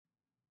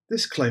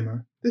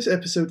Disclaimer: this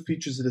episode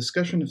features a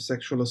discussion of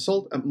sexual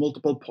assault at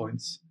multiple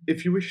points.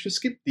 If you wish to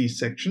skip these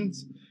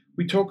sections,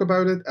 we talk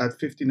about it at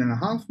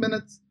 15.5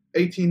 minutes,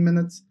 18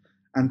 minutes,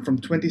 and from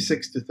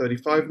 26 to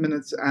 35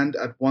 minutes, and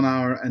at 1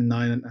 hour and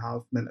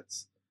 9.5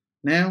 minutes.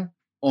 Now,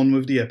 on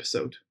with the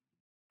episode.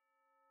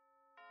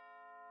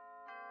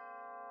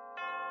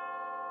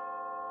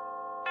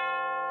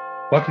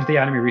 Welcome to the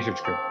Anime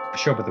Research Group, a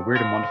show about the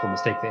weird and wonderful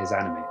mistake that is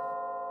anime.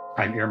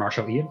 I'm Air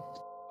Marshal Ian.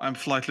 I'm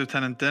Flight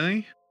Lieutenant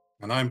Denny.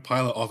 And I'm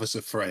Pilot Officer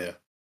Freya.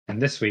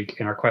 And this week,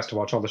 in our quest to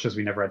watch all the shows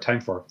we never had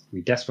time for, we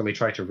desperately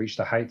try to reach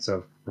the heights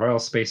of Royal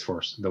Space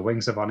Force, the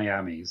Wings of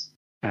Oneamis.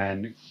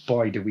 And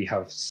boy, do we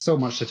have so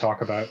much to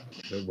talk about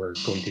that we're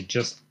going to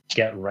just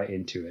get right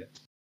into it.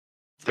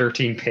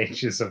 13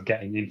 pages of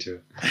getting into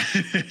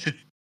it.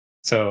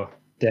 So,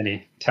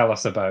 Denny, tell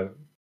us about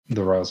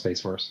the Royal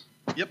Space Force.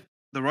 Yep.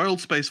 The Royal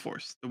Space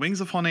Force, The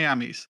Wings of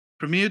Oneamis,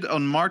 premiered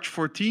on March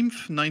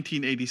 14th,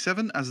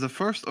 1987 as the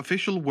first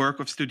official work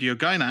of Studio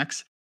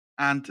Gainax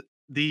and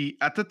the,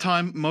 at the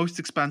time, most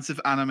expensive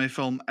anime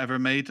film ever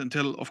made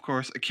until, of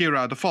course,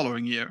 Akira the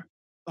following year.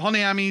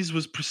 Oneamis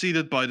was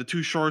preceded by the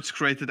two shorts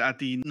created at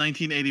the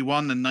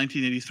 1981 and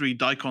 1983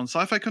 Daikon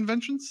Sci-Fi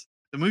conventions.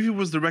 The movie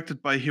was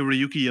directed by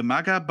Hiroyuki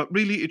Yamaga, but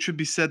really it should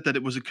be said that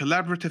it was a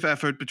collaborative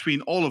effort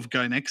between all of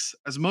Gainax,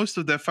 as most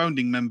of their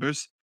founding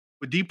members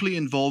were deeply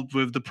involved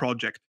with the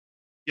project.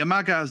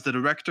 Yamaga as the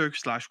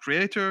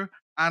director/creator,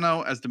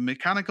 Anno as the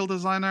mechanical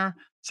designer,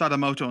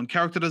 Sadamoto on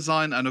character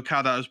design, and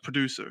Okada as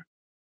producer.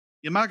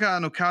 Yamaga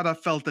and Okada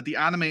felt that the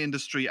anime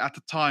industry at the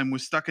time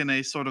was stuck in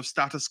a sort of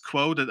status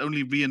quo that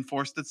only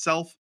reinforced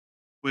itself,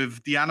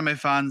 with the anime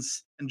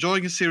fans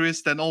enjoying a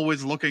series, then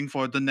always looking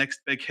for the next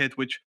big hit,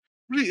 which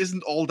really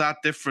isn't all that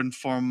different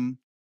from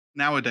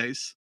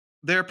nowadays.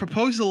 Their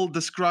proposal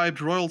described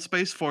Royal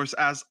Space Force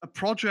as a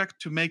project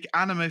to make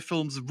anime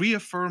films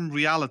reaffirm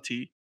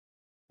reality,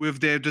 with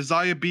their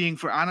desire being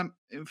for anime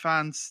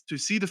fans to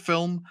see the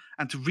film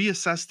and to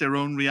reassess their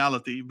own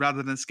reality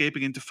rather than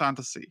escaping into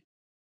fantasy.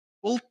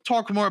 We'll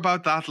talk more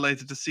about that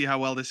later to see how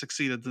well they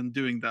succeeded in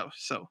doing that.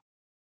 So,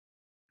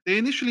 they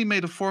initially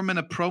made a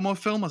 4-minute promo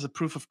film as a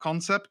proof of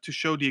concept to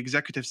show the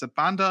executives at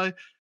Bandai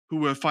who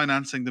were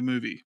financing the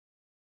movie.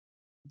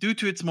 Due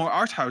to its more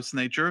art house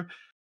nature,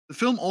 the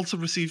film also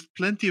received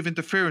plenty of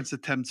interference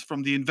attempts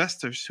from the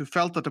investors who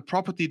felt that the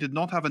property did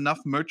not have enough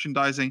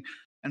merchandising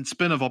and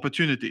spin-off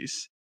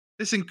opportunities.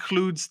 This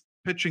includes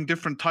pitching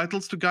different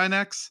titles to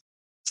Gainax,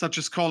 such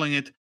as calling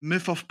it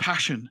Myth of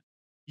Passion,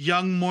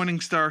 Young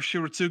Morningstar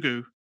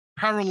Shiratsugu,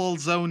 Parallel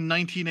Zone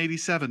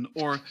 1987,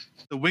 or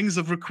The Wings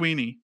of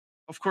Requini.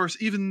 Of course,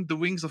 even The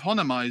Wings of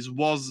Oneamis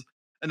was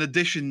an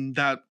addition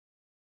that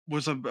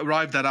was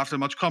arrived at after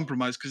much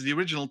compromise, because the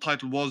original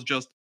title was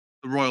just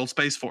The Royal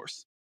Space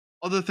Force.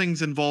 Other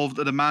things involved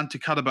a demand to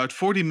cut about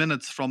 40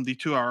 minutes from the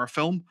 2-hour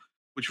film,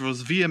 which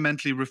was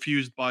vehemently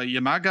refused by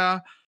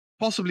Yamaga,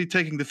 possibly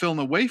taking the film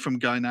away from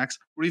Gainax,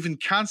 or even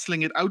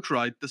cancelling it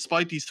outright,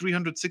 despite these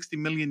 360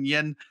 million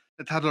yen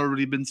that had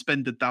already been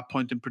spent at that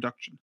point in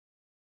production.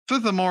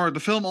 Furthermore,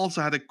 the film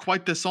also had a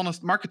quite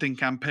dishonest marketing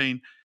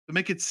campaign to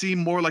make it seem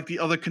more like the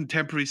other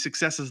contemporary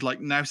successes like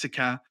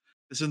Nausicaa.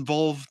 This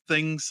involved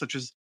things such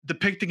as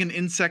depicting an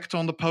insect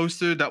on the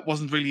poster that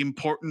wasn't really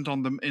important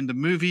in the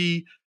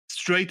movie,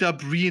 straight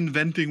up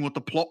reinventing what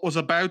the plot was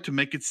about to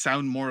make it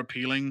sound more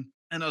appealing,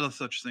 and other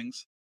such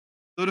things.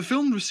 Though the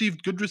film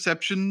received good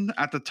reception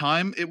at the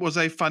time, it was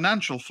a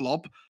financial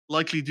flop,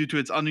 likely due to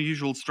its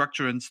unusual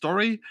structure and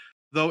story,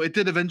 though it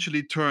did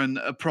eventually turn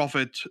a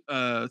profit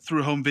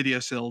through home video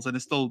sales and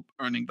is still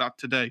earning that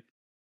today.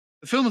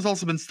 The film has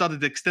also been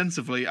studied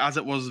extensively, as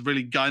it was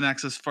really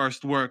Gainax's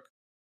first work,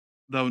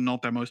 though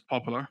not their most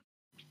popular.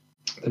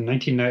 The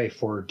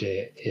 1994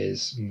 date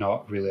is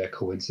not really a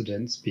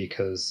coincidence,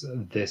 because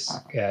this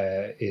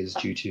is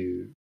due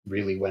to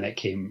really when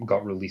it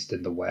got released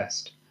in the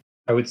West.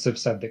 I would have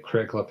said that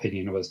critical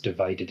opinion was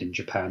divided in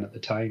Japan at the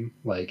time.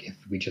 Like, if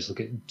we just look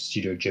at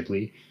Studio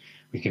Ghibli,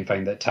 we can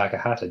find that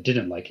Takahata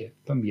didn't like it,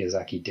 but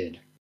Miyazaki did.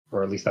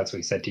 Or at least that's what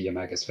he said to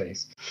Yamaga's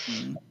face.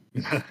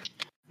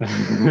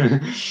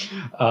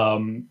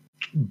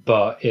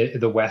 But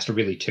the West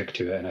really took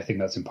to it, and I think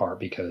that's in part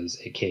because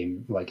it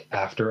came like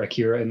after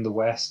Akira in the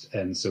West,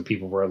 and so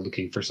people were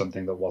looking for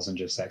something that wasn't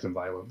just sex and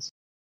violence.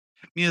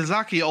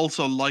 Miyazaki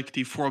also liked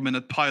the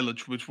 4-minute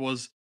pilot, which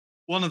was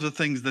one of the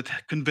things that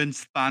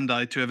convinced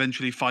Bandai to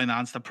eventually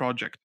finance the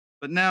project.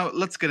 But now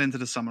let's get into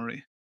the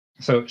summary.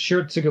 So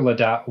Shiratsugu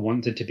Ladat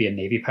wanted to be a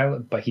Navy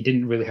pilot, but he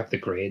didn't really have the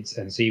grades,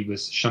 and so he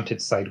was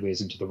shunted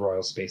sideways into the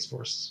Royal Space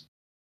Force.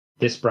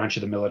 This branch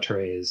of the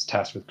military is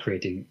tasked with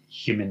creating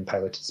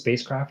human-piloted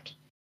spacecraft,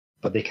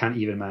 but they can't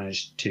even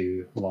manage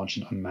to launch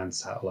an unmanned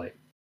satellite.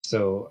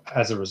 So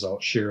as a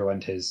result, Shiro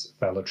and his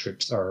fellow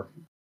troops are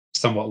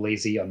somewhat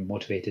lazy,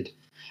 unmotivated,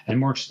 and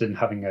more interested in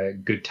having a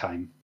good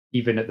time.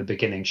 Even at the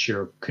beginning,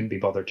 Shiro couldn't be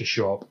bothered to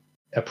show up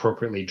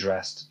appropriately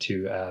dressed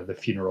to the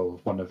funeral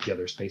of one of the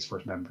other Space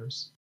Force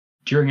members.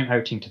 During an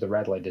outing to the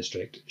Red Light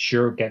District,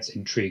 Shiro gets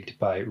intrigued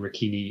by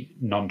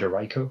Rikini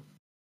Nondaraiko,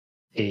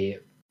 a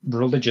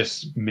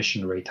religious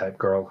missionary type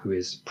girl who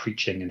is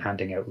preaching and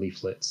handing out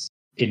leaflets,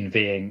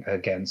 inveighing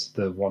against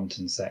the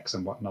wanton sex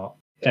and whatnot.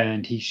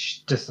 And he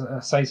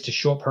decides to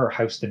show up her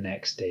house the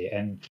next day.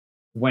 And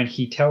when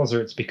he tells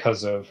her it's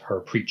because of her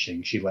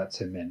preaching, she lets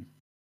him in.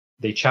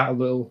 They chat a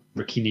little.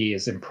 Rukini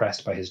is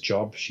impressed by his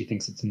job. She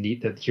thinks it's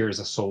neat that here is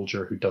a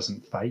soldier who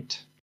doesn't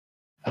fight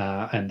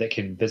and that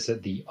can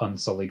visit the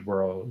unsullied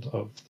world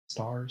of the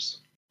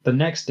stars. The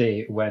next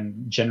day,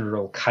 when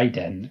General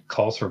Kaiden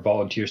calls for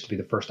volunteers to be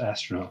the first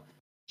astronaut,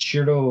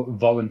 Shiro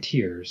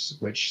volunteers,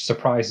 which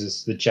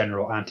surprises the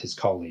general and his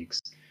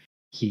colleagues.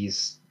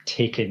 He's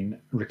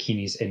taken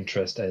Rukini's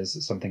interest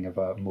as something of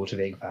a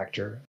motivating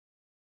factor.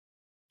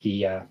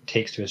 He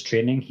takes to his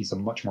training. He's a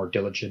much more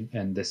diligent,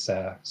 and this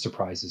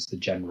surprises the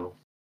general.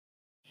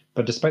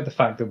 But despite the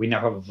fact that we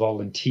now have a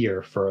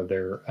volunteer for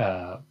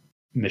their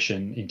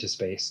mission into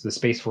space, the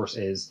Space Force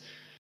is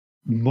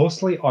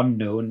mostly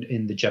unknown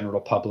in the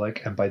general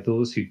public, and by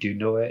those who do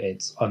know it,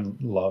 it's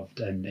unloved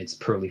and it's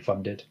poorly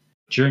funded.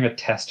 During a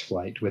test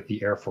flight with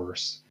the Air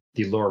Force,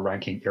 the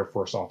lower-ranking Air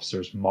Force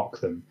officers mock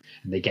them,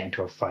 and they get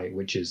into a fight,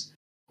 which is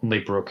only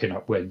broken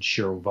up when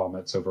Shiro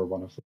vomits over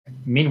one of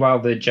them. Meanwhile,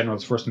 the general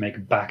is forced to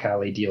make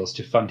back-alley deals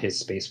to fund his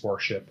space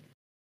warship,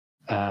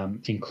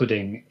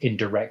 including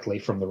indirectly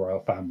from the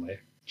royal family,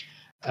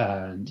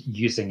 and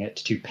using it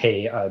to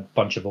pay a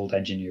bunch of old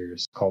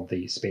engineers called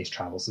the Space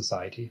Travel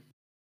Society.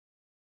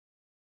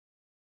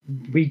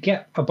 We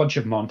get a bunch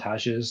of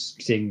montages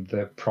seeing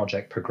the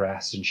project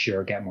progress and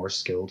Shiro get more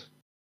skilled,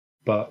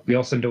 but we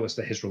also notice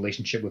that his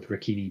relationship with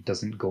Rukini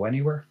doesn't go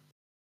anywhere.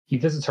 He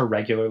visits her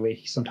regularly,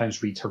 he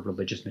sometimes reads her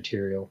religious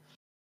material,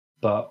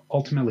 but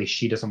ultimately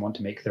she doesn't want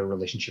to make their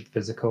relationship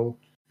physical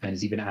and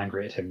is even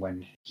angry at him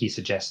when he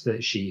suggests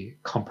that she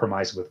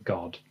compromise with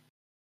God.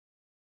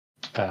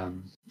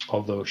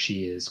 Although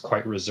she is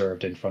quite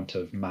reserved in front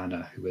of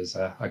Mana, who is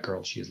a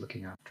girl she is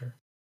looking after.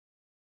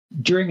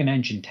 During an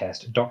engine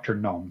test, Dr.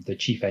 Nom, the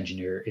chief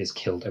engineer, is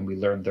killed, and we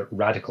learn that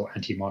radical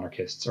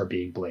anti-monarchists are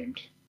being blamed.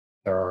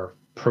 There are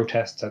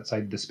protests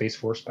outside the Space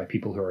Force by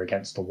people who are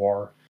against the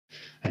war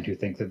and who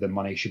think that the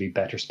money should be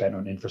better spent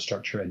on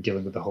infrastructure and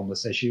dealing with the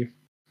homeless issue.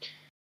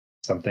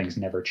 Some things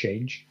never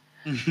change.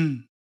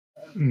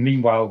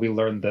 Meanwhile, we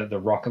learn that the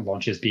rocket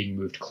launch is being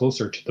moved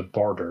closer to the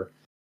border,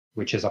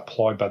 which is a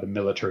ploy by the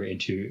military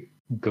into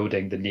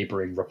goading the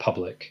neighboring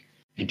republic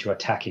into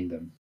attacking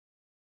them.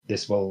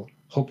 This will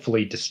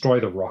hopefully destroy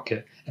the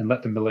rocket and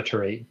let the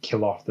military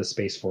kill off the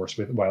Space Force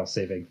while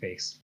saving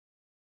face.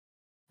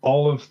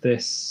 All of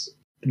this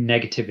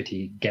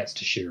negativity gets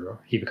to Shiro.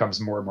 He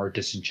becomes more and more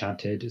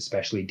disenchanted,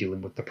 especially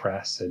dealing with the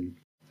press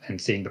and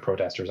seeing the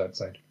protesters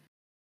outside.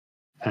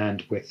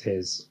 And with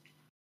his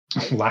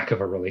lack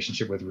of a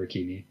relationship with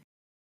Rukini,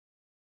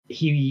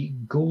 he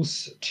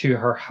goes to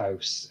her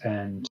house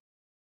and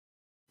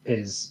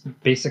is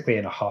basically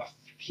in a huff.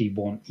 He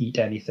won't eat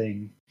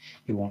anything.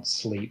 He won't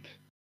sleep.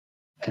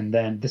 And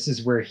then this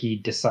is where he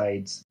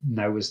decides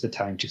now is the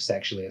time to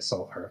sexually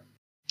assault her.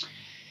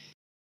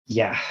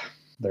 Yeah,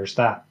 there's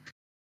that.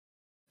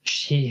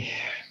 She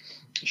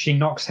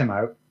knocks him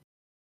out,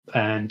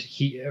 and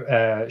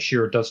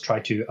Shiro does try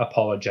to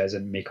apologize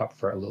and make up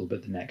for it a little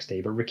bit the next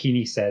day. But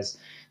Rukini says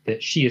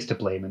that she is to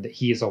blame and that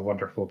he is a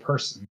wonderful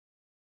person.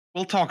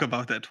 We'll talk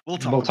about it. We'll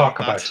talk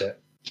about it.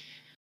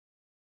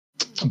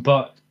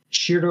 But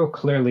Shiro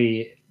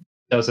clearly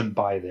doesn't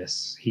buy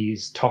this. He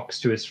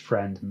talks to his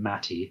friend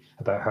Matty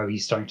about how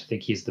he's starting to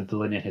think he's the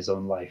villain in his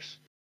own life.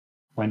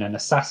 When an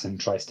assassin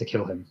tries to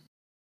kill him,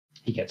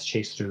 he gets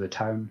chased through the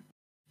town,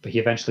 but he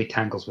eventually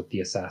tangles with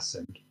the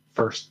assassin,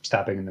 first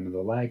stabbing them in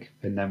the leg,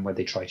 and then when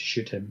they try to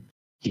shoot him,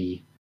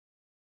 he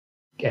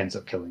ends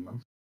up killing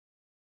them.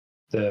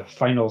 The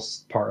final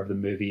part of the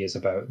movie is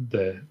about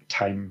the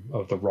time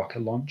of the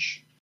rocket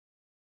launch.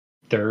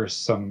 There's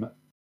some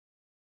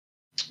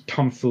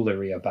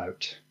tomfoolery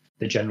about.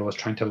 The general is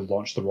trying to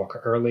launch the rocket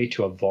early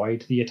to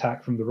avoid the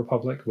attack from the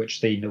Republic,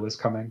 which they know is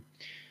coming.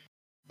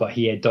 But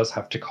he does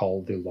have to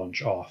call the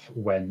launch off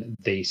when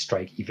they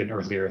strike even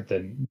earlier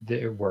than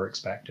they were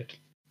expected.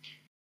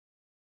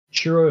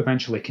 Shiro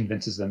eventually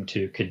convinces them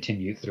to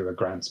continue through a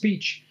grand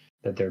speech,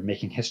 that they're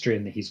making history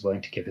and that he's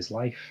willing to give his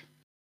life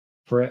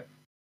for it.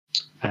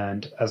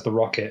 And as the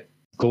rocket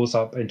goes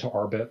up into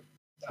orbit,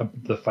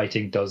 the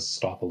fighting does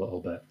stop a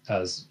little bit,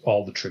 as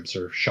all the troops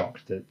are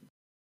shocked that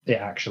it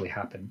actually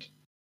happened.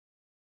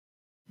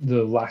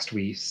 The last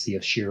we see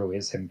of Shiro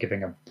is him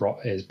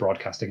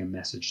broadcasting a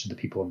message to the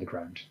people on the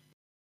ground,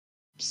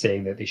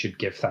 saying that they should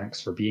give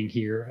thanks for being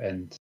here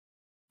and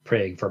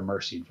praying for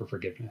mercy and for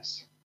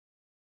forgiveness.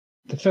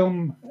 The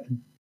film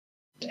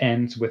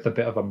ends with a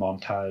bit of a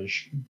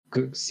montage,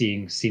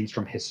 seeing scenes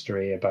from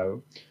history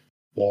about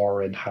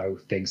war and how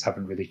things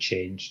haven't really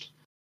changed,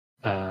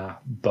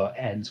 but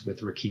ends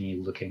with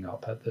Rukini looking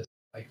up at the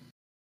sky.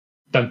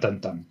 Dun dun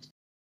dun.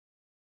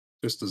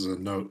 Just as a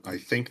note, I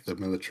think the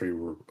military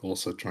were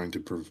also trying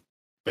to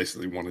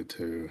basically wanted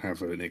to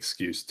have an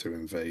excuse to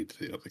invade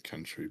the other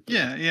country. But...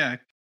 Yeah.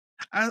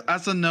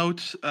 As a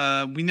note,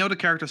 we know the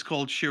character's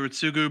called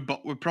Shiritsugu,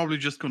 but we're probably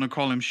just going to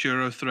call him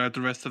Shiro throughout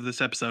the rest of this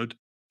episode.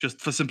 just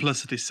for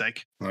simplicity's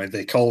sake. Right,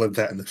 they call it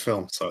that in the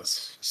film, so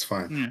it's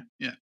fine.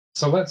 Yeah.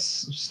 So let's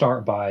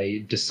start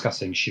by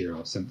discussing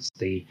Shiro, since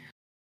the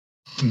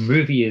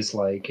movie is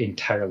like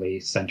entirely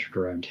centered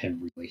around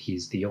him. Really,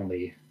 he's the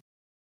only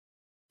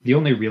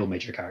real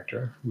major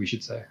character, we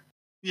should say.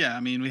 Yeah, I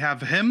mean, we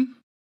have him,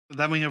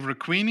 then we have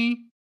Rukini,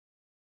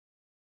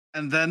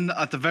 and then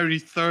at the very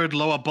third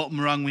lower bottom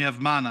rung, we have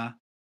Mana.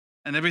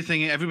 And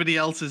everybody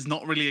else is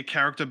not really a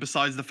character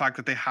besides the fact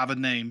that they have a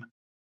name.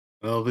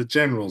 Well, the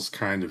general's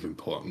kind of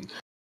important.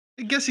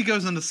 I guess he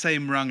goes on the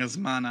same rung as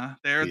Mana.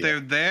 They're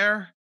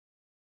there.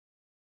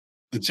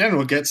 The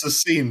general gets a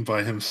scene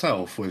by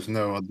himself with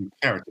no other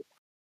character.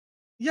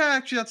 Yeah,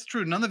 actually, that's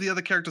true. None of the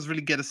other characters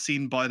really get a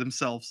scene by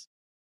themselves.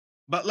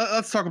 But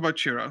let's talk about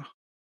Shiro.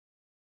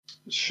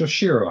 So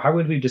Shiro, how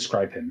would we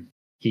describe him?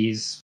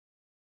 He's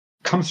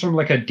comes from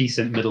like a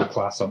decent middle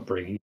class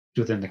upbringing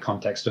within the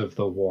context of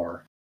the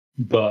war,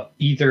 but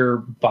either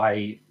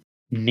by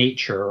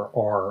nature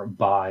or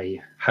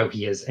by how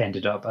he has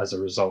ended up as a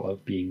result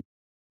of being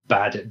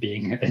bad at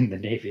being in the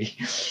Navy,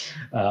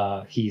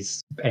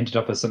 he's ended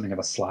up as something of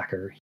a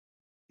slacker.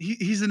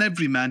 He's an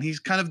everyman. He's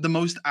kind of the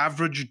most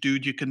average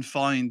dude you can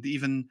find.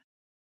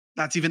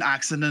 That's even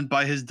accident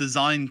by his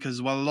design,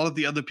 because while a lot of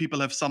the other people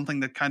have something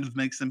that kind of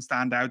makes them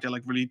stand out, they're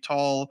like really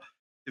tall,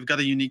 they've got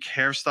a unique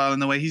hairstyle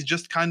in a way. He's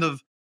just kind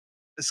of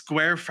a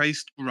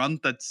square-faced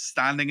grunt that's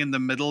standing in the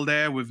middle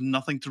there with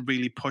nothing to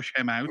really push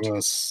him out. Well,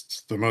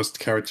 the most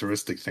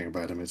characteristic thing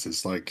about him is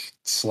his like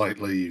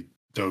slightly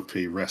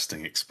dopey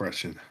resting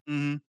expression.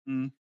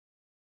 Mm-hmm.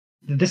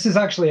 This is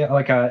actually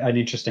like an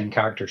interesting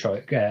character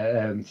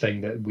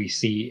thing that we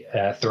see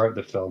throughout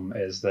the film,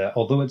 is that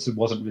although it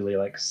wasn't really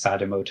like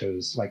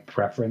Sadamoto's like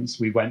preference,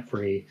 we went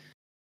for a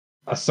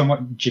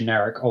somewhat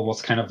generic,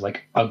 almost kind of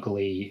like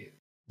ugly,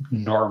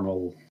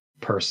 normal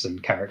person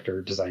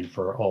character design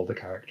for all the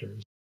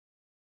characters.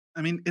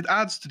 I mean, it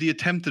adds to the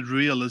attempted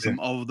realism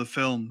of the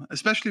film,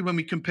 especially when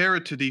we compare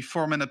it to the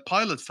 4-minute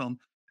pilot film,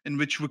 in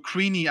which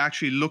Rukini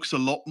actually looks a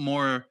lot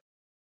more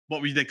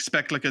what we'd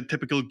expect like a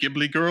typical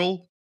Ghibli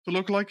girl to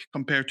look like,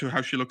 compared to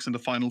how she looks in the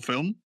final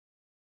film.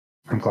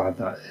 I'm glad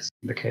that is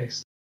the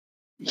case.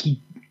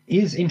 He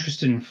is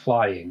interested in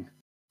flying,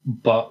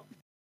 but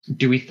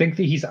do we think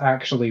that he's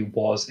actually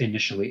was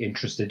initially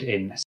interested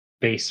in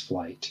space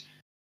flight?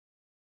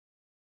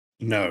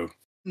 No,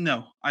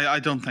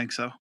 I don't think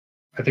so.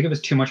 I think it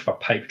was too much of a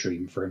pipe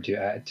dream for him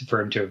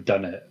to have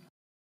done it.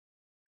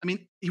 I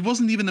mean, he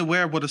wasn't even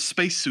aware what a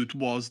spacesuit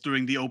was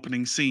during the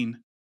opening scene.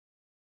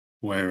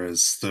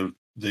 Whereas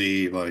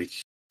the like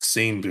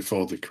scene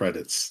before the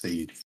credits,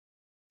 he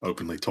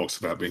openly talks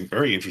about being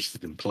very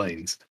interested in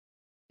planes.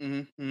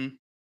 Mm-hmm.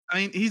 I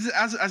mean, he's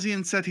as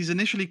Ian said, he's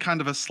initially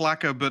kind of a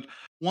slacker, but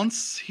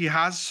once he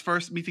has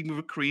first meeting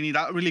with Rukini,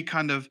 that really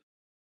kind of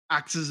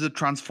acts as a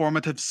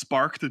transformative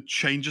spark that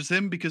changes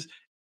him, because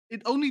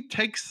it only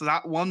takes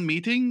that one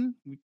meeting.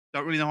 We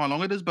don't really know how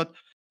long it is, but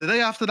the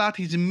day after that,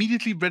 he's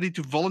immediately ready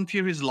to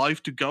volunteer his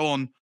life to go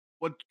on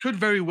what could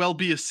very well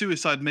be a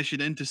suicide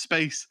mission into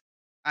space.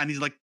 And he's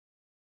like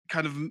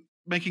kind of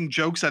making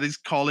jokes at his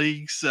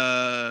colleagues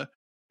that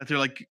they're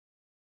like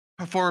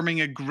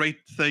performing a great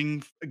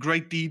thing, a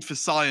great deed for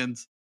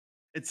science.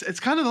 It's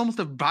kind of almost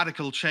a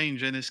radical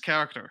change in his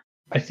character.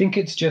 I think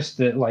it's just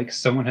that like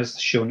someone has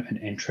shown an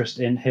interest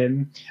in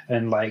him,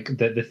 and like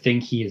that the thing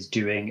he is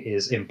doing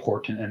is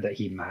important and that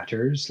he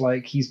matters.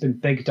 Like he's been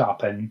bigged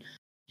up and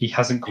he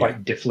hasn't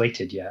quite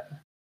deflated yet.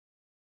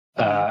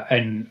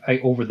 And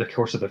over the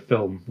course of the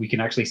film, we can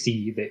actually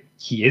see that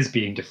he is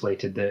being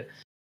deflated, that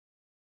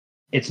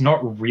it's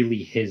not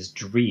really his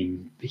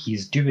dream.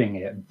 He's doing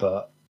it,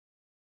 but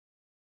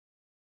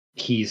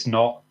he's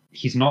not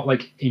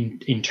like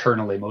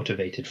internally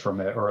motivated from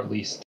it, or at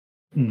least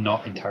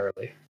not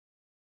entirely.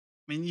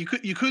 I mean, you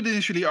could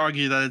initially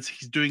argue that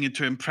he's doing it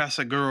to impress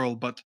a girl,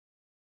 but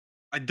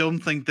I don't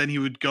think then he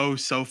would go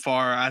so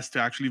far as to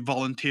actually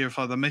volunteer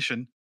for the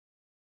mission.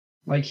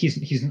 Like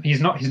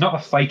he's not a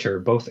fighter,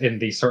 both in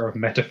the sort of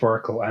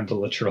metaphorical and the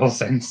literal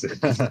senses.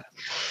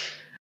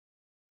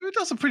 He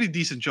does a pretty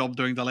decent job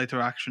during the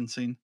later action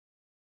scene.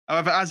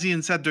 However, as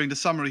Ian said during the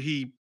summary,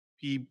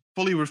 he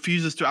fully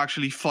refuses to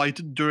actually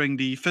fight during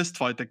the fist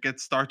fight that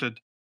gets started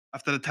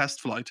after the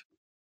test flight.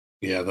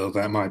 Yeah, though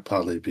that might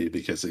partly be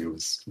because he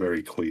was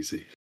very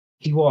queasy.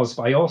 He was,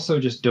 but I also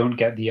just don't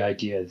get the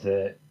idea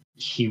that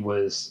he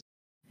was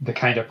the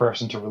kind of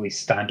person to really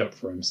stand up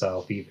for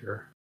himself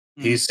either.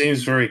 He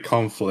seems very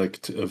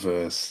conflict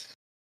averse.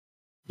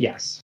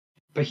 Yes,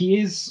 but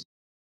he's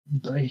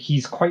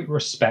quite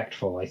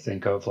respectful, I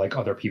think, of like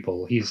other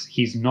people.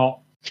 He's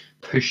not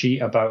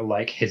pushy about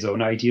like his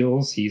own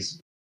ideals.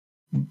 He's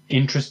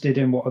interested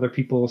in what other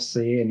people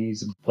say, and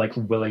he's like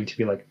willing to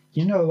be like,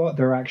 you know what,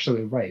 they're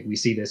actually right. We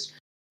see this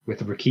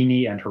with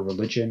Rukini and her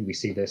religion. We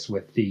see this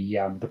with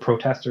the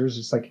protesters.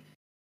 It's like,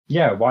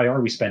 yeah, why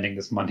are we spending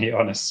this money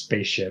on a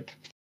spaceship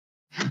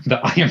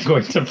that I am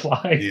going to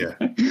fly? Yeah.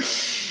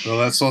 Well,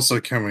 that's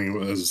also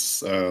coming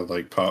as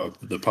like part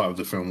of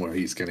the film where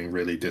he's getting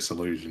really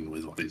disillusioned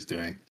with what he's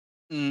doing.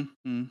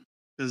 Mm-hmm.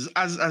 Because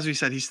as we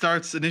said, he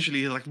starts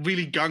initially like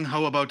really gung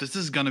ho about this.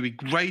 This is going to be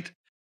great.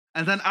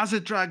 And then as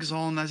it drags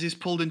on, as he's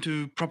pulled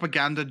into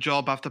propaganda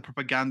job after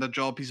propaganda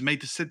job, he's made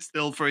to sit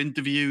still for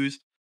interviews,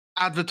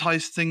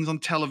 advertise things on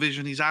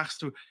television. He's asked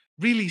to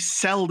really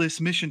sell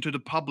this mission to the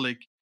public.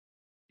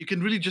 You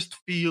can really just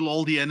feel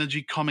all the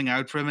energy coming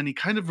out from him, and he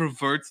kind of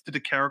reverts to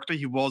the character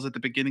he was at the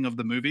beginning of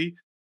the movie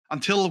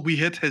until we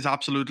hit his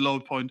absolute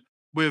low point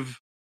with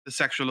the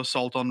sexual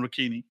assault on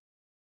Rukini.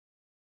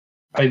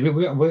 I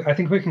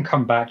think we can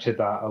come back to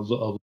that a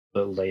little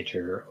bit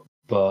later,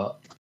 but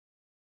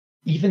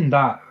even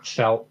that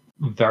felt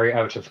very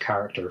out of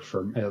character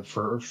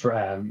for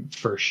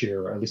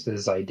Shiro, at least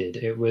as I did.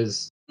 It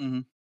was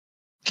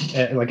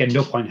like at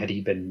no point had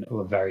he been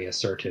very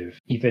assertive.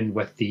 Even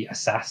with the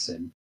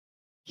assassin,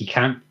 he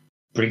can't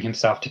bring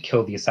himself to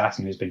kill the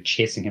assassin who's been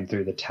chasing him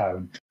through the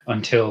town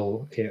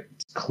until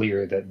it's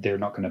clear that they're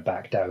not going to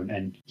back down,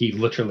 and he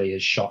literally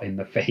is shot in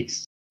the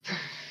face.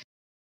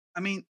 I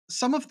mean,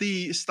 some of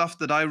the stuff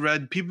that I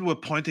read, people were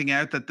pointing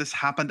out that this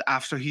happened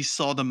after he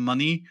saw the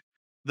money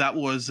that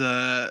was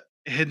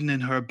hidden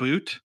in her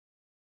boot.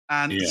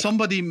 And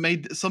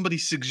somebody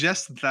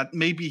suggested that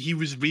maybe he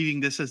was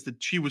reading this as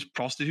that she was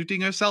prostituting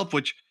herself,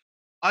 which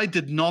I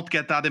did not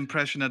get that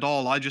impression at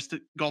all. I just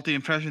got the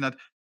impression that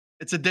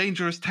it's a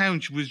dangerous town.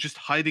 She was just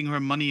hiding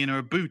her money in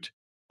her boot.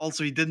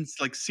 Also, he didn't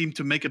seem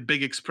to make a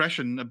big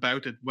expression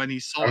about it when he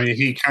saw it. I mean,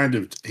 he kind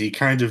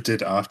of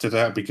did after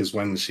that, because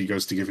when she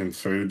goes to give him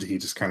food, he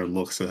just kind of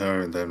looks at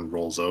her and then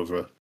rolls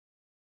over,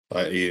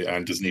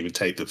 and doesn't even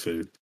take the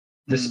food.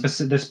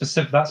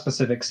 That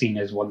specific scene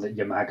is one that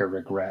Yamaga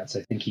regrets.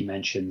 I think he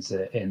mentions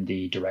it in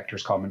the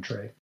director's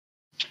commentary,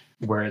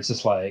 where it's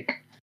just like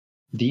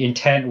the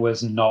intent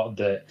was not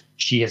that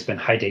she has been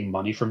hiding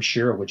money from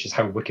Shiro, which is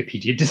how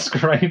Wikipedia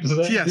describes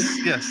it.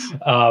 Yes.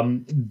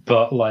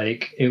 But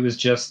like it was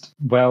just,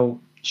 well,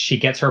 she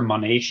gets her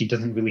money. She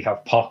doesn't really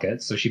have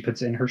pockets, so she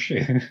puts it in her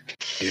shoe.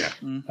 Yeah.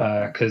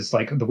 Because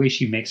like the way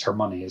she makes her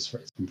money is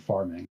from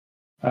farming.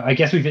 I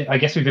guess we've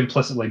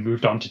implicitly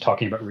moved on to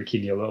talking about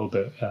Rukini a little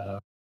bit.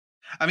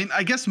 I mean,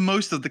 I guess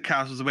most of the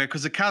cast was aware,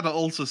 because Akada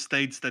also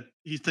states that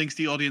he thinks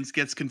the audience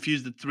gets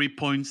confused at 3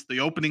 points: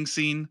 the opening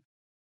scene,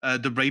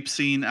 the rape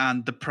scene,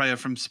 and the prayer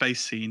from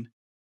space scene.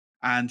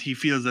 And he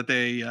feels that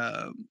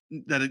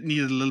that it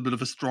needed a little bit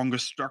of a stronger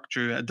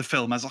structure at the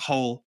film as a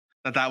whole.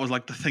 That was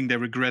like the thing they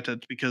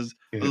regretted, because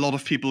a lot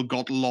of people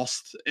got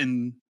lost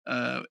in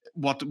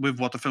what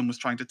the film was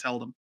trying to tell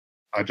them.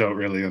 I don't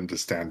really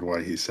understand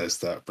why he says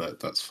that, but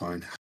that's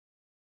fine.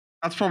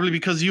 That's probably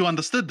because you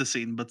understood the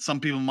scene, but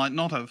some people might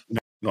not have.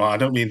 No, I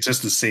don't mean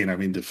just the scene. I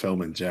mean the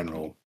film in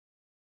general.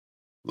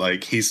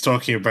 Like, he's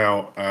talking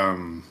about...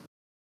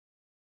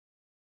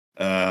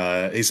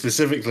 he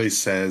specifically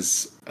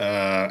says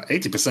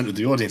 80% of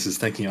the audience is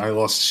thinking I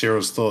lost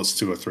Shiro's thoughts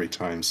 2 or 3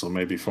 times, or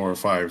maybe 4 or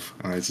 5.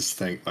 And I just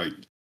think, like,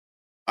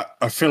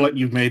 I feel like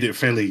you've made it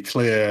fairly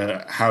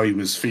clear how he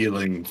was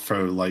feeling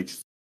for, like,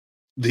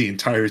 the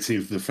entirety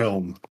of the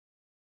film,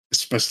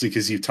 especially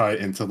because you tie it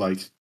into,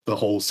 like, the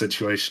whole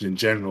situation in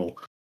general.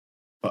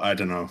 But I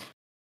don't know.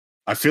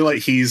 I feel like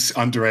he's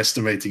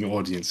underestimating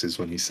audiences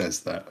when he says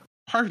that.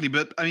 Partly,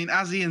 but I mean,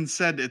 as Ian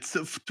said,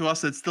 to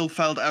us it still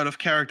felt out of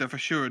character for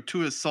sure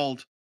to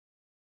assault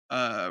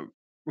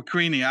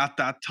Rukini at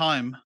that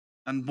time.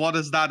 And what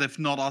is that if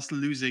not us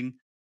losing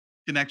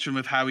connection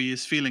with how he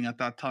is feeling at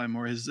that time,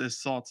 or his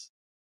thoughts?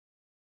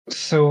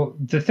 So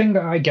the thing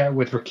that I get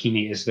with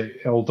Rukini is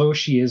that although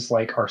she is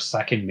like our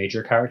second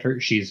major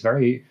character, she's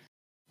very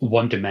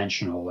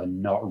one-dimensional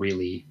and not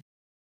really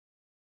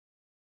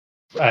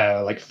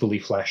like fully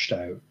fleshed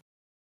out.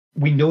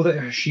 We know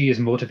that she is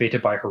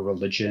motivated by her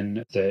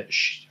religion, that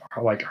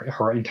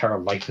her entire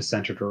life is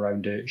centered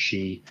around it.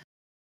 She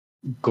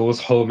goes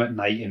home at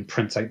night and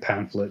prints out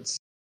pamphlets.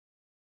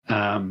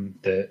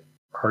 That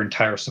her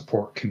entire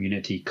support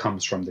community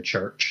comes from the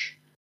church.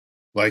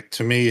 Like,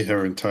 to me,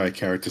 her entire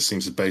character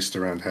seems based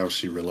around how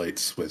she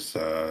relates with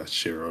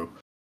Shiro,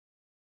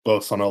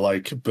 both on a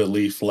like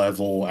belief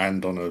level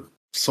and on a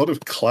sort of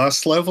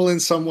class level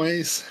in some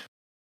ways.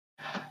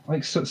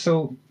 Like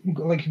so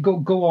like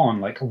go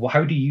on. Like,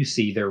 how do you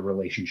see their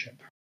relationship?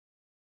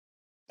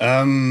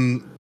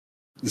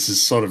 This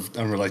is sort of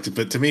unrelated,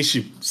 but to me,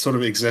 she sort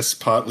of exists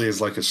partly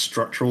as like a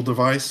structural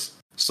device.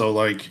 So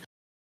like,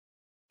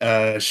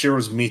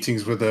 Shiro's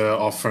meetings with her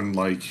often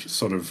like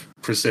sort of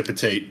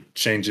precipitate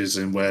changes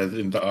in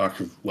the arc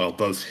of, well,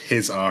 both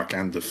his arc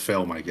and the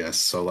film, I guess.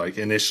 So like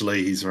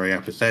initially he's very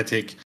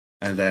apathetic,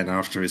 and then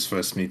after his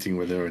first meeting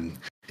with her, and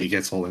he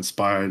gets all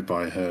inspired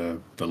by her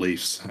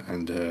beliefs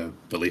and her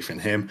belief in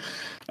him,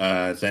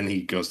 then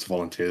he goes to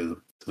volunteer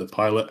to the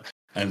pilot.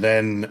 And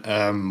then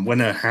when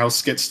her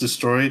house gets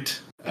destroyed,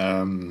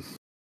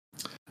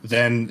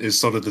 then is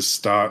sort of the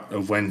start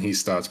of when he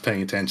starts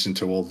paying attention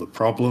to all the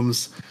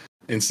problems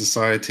in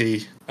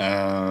society,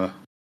 and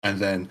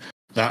then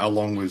that,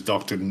 along with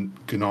Dr.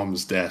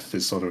 Gnom's death,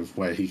 is sort of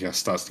where he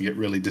starts to get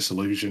really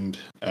disillusioned.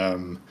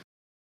 And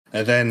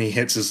then he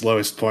hits his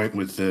lowest point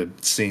with the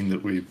scene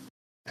that we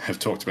have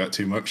talked about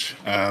too much,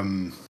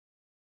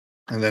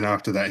 And then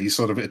after that, he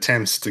sort of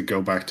attempts to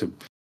go back to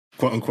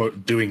quote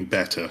unquote doing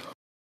better.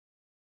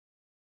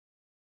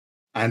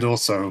 And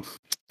also,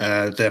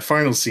 their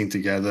final scene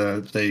together,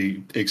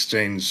 they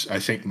exchange, I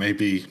think,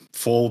 maybe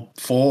four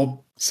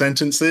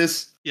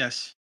sentences,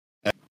 Yes.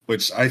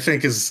 which I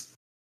think is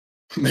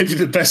maybe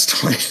the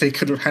best way they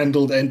could have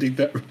handled ending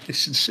that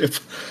relationship.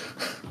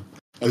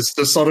 It's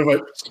just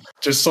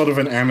sort of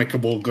an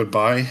amicable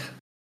goodbye.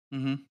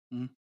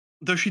 Mm-hmm.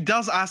 Though she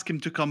does ask him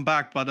to come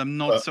back, but I'm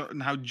not certain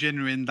how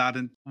genuine that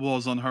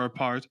was on her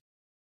part.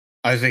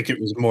 I think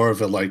it was more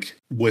of a like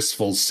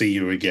wistful "see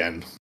you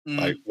again,"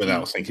 like Mm-hmm.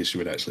 without thinking she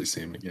would actually see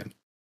him again.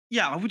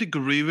 Yeah, I would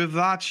agree with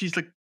that. She's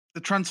like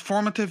the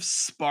transformative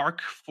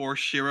spark for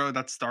Shiro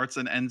that starts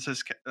and ends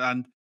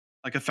and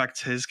like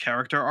affects his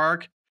character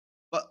arc.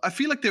 But I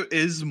feel like there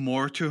is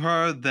more to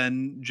her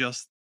than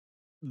just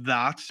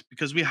that,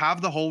 because we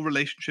have the whole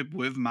relationship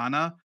with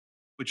Mana,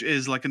 which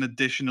is like an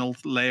additional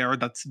layer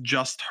that's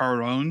just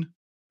her own,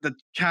 that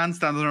can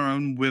stand on her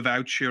own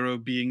without Shiro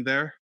being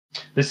there.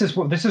 This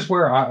is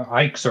where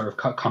I sort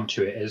of come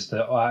to it, is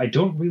that I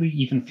don't really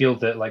even feel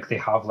that like they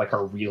have like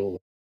a real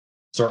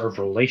sort of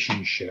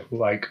relationship.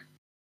 Like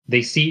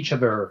they see each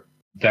other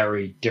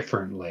very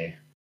differently.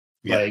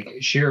 Yeah. Like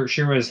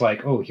Shira is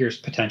like, oh, here's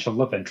potential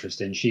love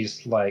interest, and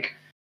she's like,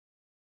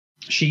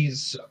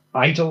 she's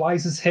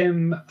idolizes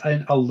him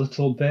a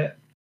little bit,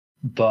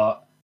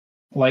 but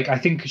like I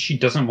think she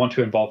doesn't want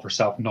to involve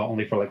herself, not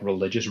only for like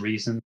religious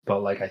reasons,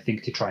 but like I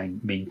think to try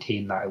and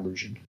maintain that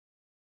illusion.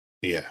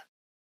 Yeah.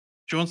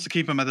 She wants to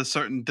keep him at a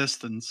certain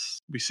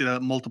distance. We see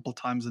that multiple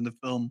times in the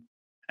film.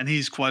 And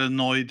he's quite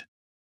annoyed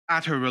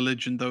at her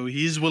religion, though.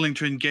 He's willing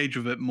to engage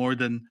with it more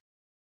than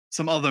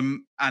some other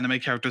anime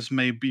characters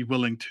may be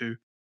willing to.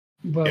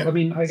 Well, Yeah. I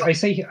mean, I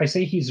say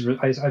he's.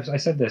 I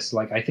said this,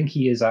 like I think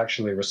he is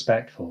actually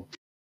respectful,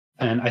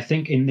 and I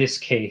think in this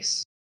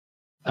case,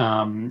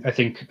 I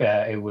think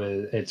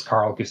it's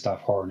Carl Gustav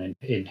Horn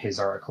in his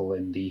article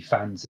in the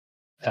fans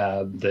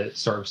that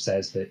sort of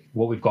says that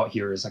what we've got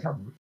here is like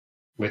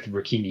with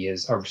Rikini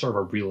is a sort of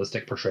a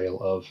realistic portrayal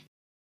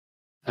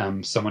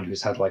of someone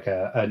who's had like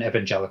an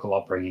evangelical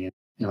upbringing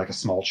in like a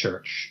small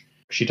church.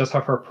 She does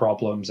have her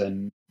problems,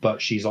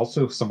 but she's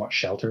also somewhat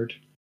sheltered.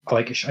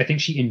 Like I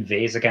think she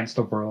inveighs against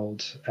the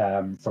world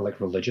for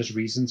like religious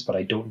reasons, but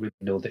I don't really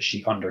know that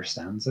she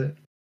understands it.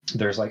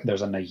 There's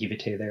a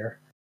naivete there,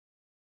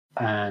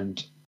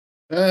 and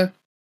I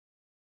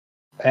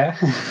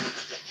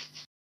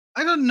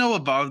don't know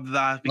about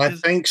that, because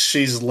I think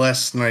she's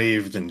less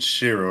naive than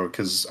Shiro,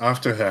 because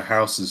after her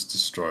house is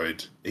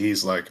destroyed,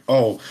 he's like,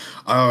 "Oh,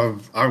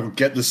 I'll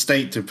get the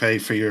state to pay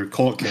for your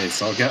court case.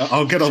 I'll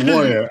get a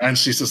lawyer," and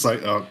she's just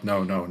like, "Oh,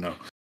 no."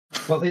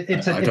 Well,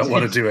 I don't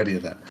want to do any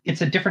of that.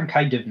 It's a different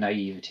kind of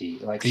naivety.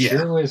 Like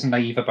Shiro is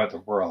naive about the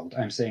world.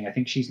 I'm saying I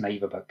think she's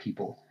naive about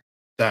people.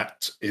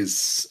 That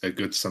is a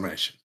good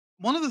summation.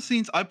 one of the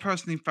scenes I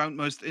personally found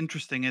most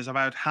interesting is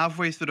about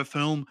halfway through the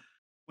film,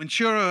 when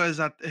Shiro is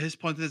at his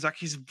point in his act,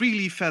 he's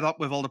really fed up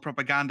with all the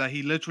propaganda.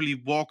 He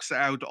literally walks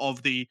out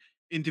of the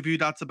interview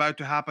that's about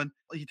to happen.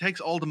 He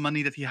takes all the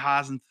money that he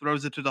has and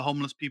throws it to the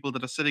homeless people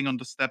that are sitting on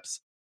the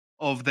steps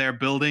of their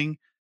building.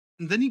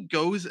 And then he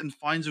goes and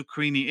finds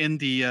Ukrini in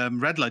the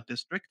red light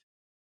district.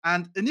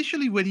 And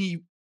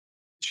initially,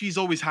 she's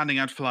always handing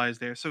out flyers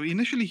there. So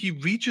initially, he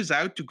reaches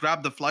out to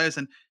grab the flyers,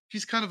 and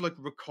she's kind of like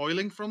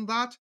recoiling from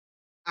that,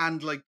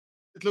 and like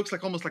it looks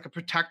like almost like a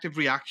protective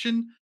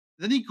reaction.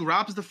 Then he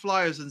grabs the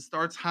flyers and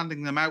starts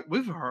handing them out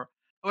with her.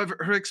 However,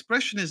 her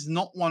expression is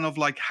not one of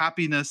like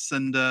happiness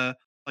and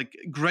like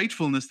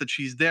gratefulness that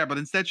she's there, but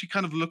instead she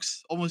kind of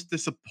looks almost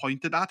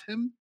disappointed at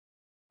him.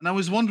 And I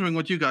was wondering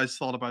what you guys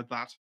thought about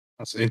that.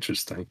 That's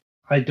interesting.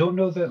 I don't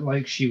know that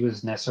like she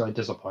was necessarily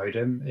disappointed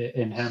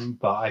in him,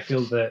 but I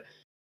feel that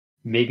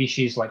maybe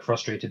she's like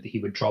frustrated that he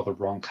would draw the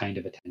wrong kind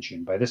of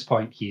attention. By this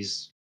point,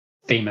 he's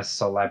famous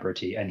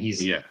celebrity, and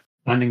he's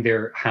standing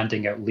there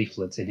handing out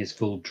leaflets in his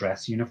full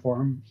dress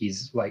uniform.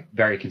 He's like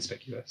very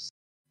conspicuous.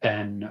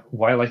 And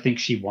while I think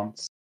she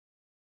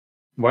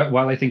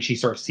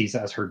sort of sees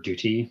it as her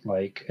duty,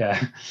 like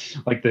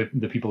like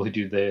the people who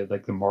do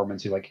the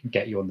Mormons who like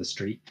get you on the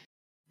street,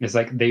 it's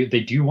like they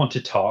do want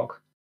to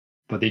talk,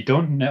 but they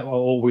don't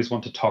always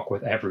want to talk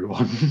with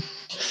everyone.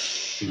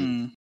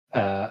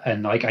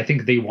 And like I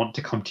think they want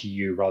to come to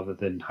you rather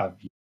than have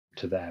you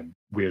to them,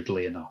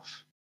 weirdly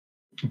enough.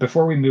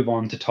 Before we move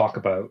on to talk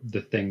about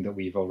the thing that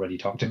we've already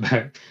talked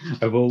about,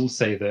 I will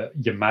say that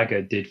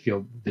Yamaga did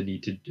feel the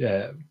need to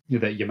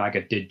that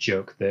Yamaga did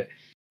joke that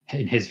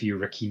in his view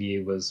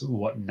Rikini was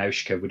what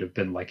Nausicaa would have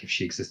been like if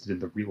she existed in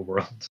the real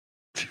world.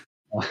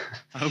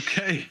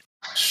 Okay.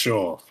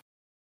 Sure.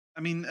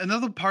 I mean,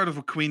 another part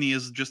of Queenie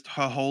is just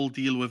her whole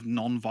deal with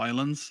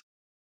non-violence.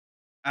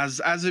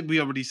 As we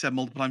already said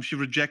multiple times, she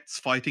rejects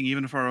fighting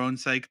even for her own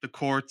sake. The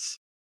courts,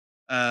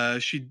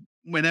 she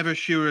whenever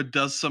Shira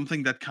does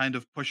something that kind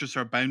of pushes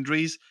her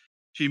boundaries,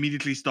 she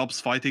immediately stops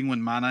fighting when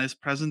Mana is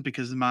present,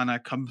 because Mana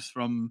comes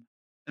from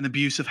an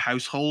abusive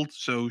household.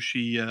 So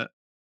she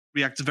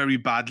reacts very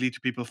badly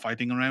to people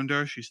fighting around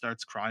her. She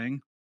starts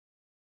crying.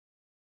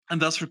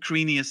 And thus for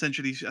Creenie,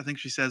 essentially, I think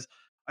she says,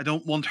 I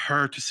don't want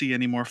her to see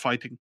any more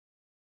fighting.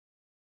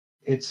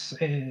 It's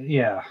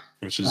yeah.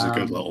 Which is a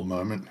good little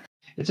moment.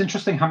 It's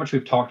interesting how much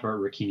we've talked about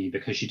Rukini,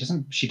 because she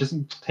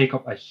doesn't take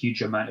up a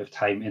huge amount of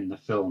time in the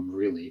film,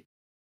 really.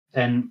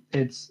 And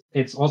it's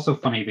also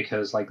funny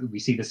because like we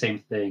see the same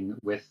thing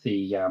with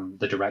the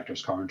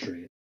director's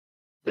commentary.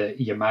 That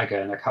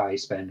Yamaga and Akai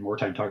spend more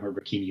time talking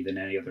about Rukini than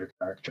any other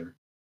character.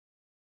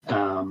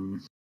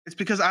 It's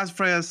because, as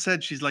Freya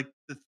said, she's like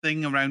the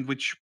thing around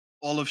which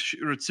all of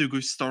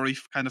Shiratsugu's story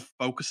kind of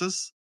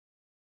focuses,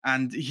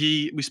 and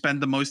we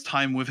spend the most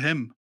time with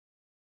him.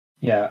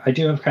 Yeah, I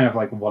do have kind of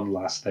like one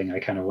last thing I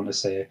kind of want to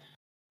say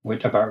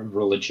about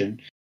religion,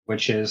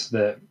 which is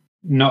that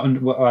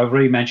I've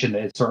already mentioned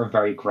that it's sort of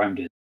very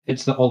grounded.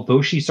 It's that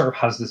although she sort of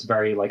has this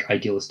very like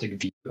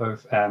idealistic view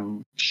of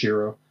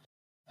Shiro,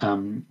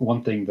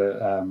 one thing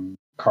that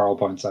Carl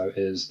points out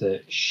is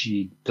that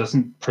she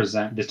doesn't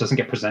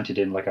get presented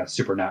in like a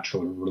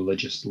supernatural or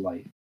religious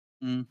light.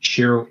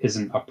 Shiro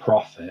isn't a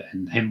prophet,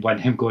 and when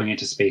him going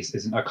into space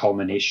isn't a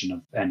culmination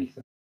of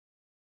anything.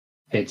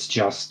 It's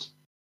just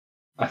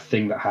a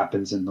thing that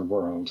happens in the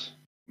world.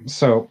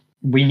 So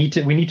we need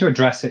to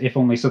address it, if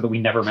only so that we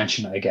never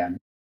mention it again.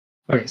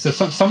 Okay, so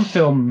some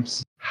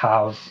films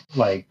have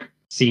like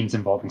scenes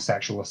involving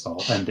sexual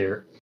assault, and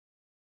they're,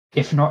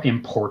 if not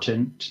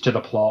important to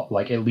the plot,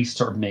 like at least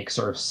sort of make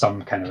sort of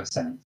some kind of a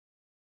sense.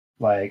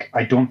 Like,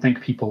 I don't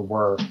think people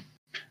were,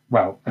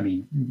 well, I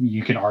mean,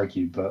 you can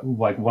argue, but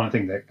like one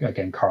thing that,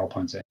 again, Carl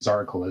points out in his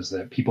article is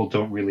that people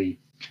don't really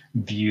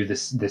view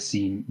this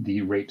scene,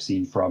 the rape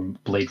scene from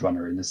Blade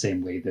Runner, in the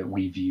same way that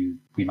we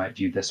might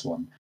view this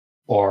one.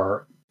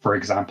 Or, for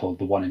example,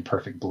 the one in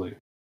Perfect Blue.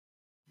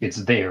 It's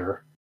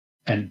there,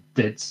 and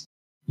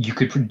you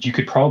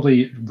could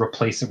probably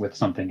replace it with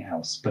something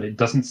else, but it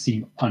doesn't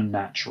seem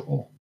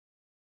unnatural.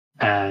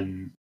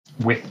 And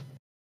with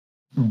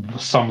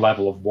some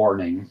level of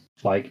warning,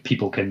 like,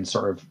 people can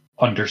sort of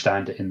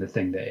understand it in the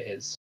thing that it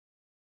is.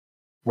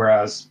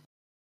 Whereas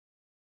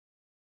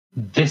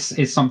this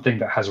is something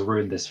that has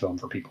ruined this film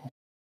for people.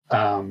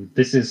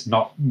 This is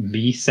not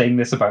me saying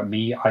this about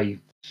me. I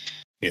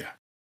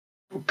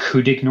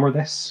could ignore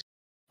this.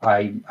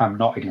 I'm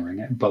not ignoring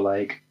it, but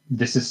like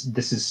this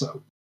is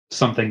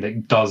something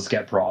that does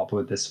get brought up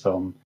with this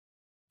film.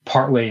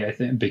 Partly, I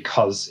think,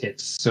 because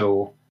it's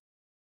so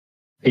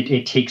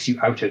it takes you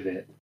out of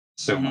it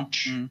so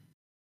much.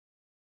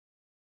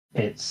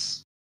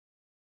 It's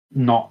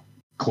not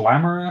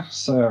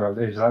glamorous, or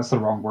if that's the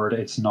wrong word.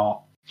 It's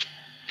not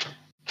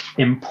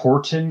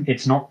important.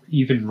 It's not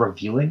even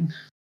revealing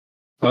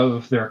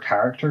of their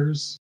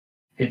characters.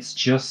 It's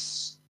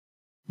just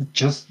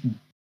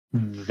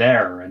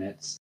there, and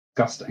it's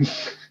disgusting.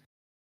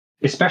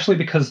 Especially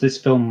because this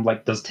film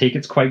like does take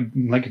its quite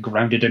like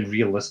grounded and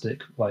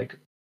realistic like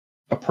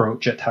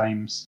approach at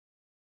times.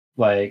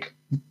 Like,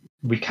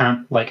 we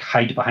can't like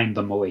hide behind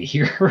the moe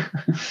here.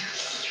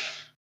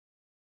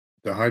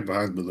 The hide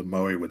behind the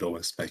moe would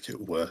almost make it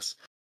worse.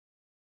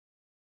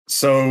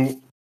 So,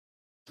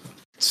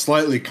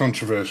 slightly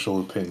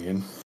controversial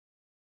opinion.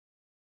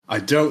 I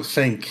don't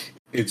think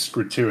it's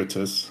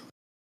gratuitous,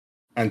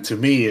 and to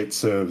me it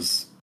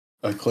serves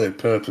a clear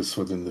purpose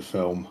within the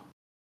film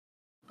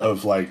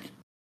of like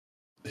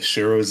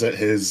Shiro's at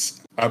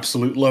his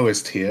absolute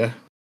lowest here.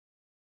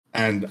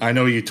 And I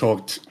know you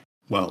talked,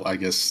 well, I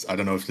guess, I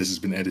don't know if this has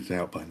been edited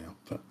out by now,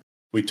 but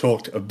we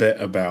talked a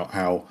bit about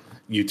how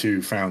you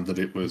two found that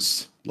it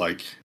was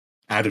like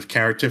out of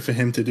character for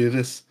him to do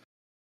this.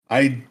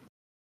 I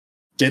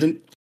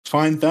didn't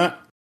find that.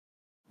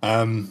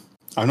 I'm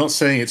not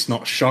saying it's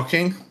not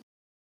shocking.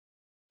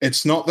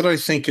 It's not that I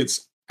think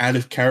it's out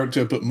of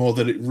character, but more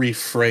that it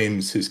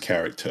reframes his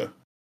character.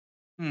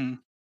 In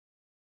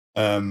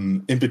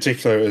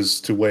particular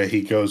as to where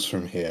he goes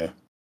from here.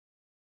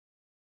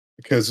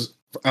 Because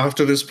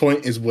after this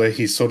point is where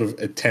he sort of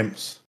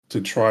attempts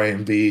to try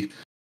and be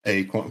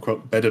a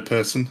quote-unquote better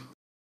person,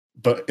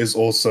 but is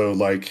also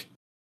like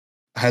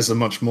has a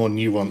much more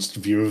nuanced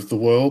view of the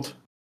world.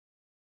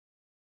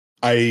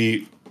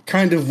 I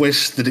kind of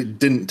wish that it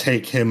didn't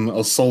take him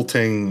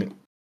assaulting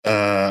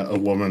a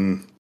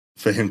woman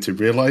for him to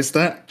realize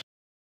that.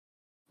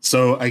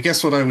 So I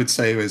guess what I would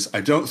say is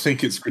I don't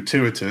think it's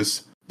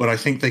gratuitous, but I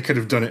think they could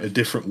have done it a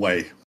different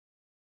way.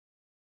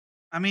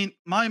 I mean,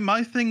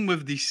 my thing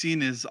with the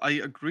scene is I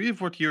agree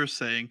with what you're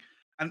saying.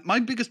 And my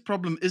biggest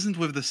problem isn't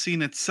with the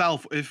scene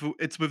itself, if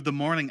it's with the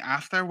morning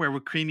after, where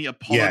Rukini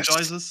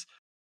apologizes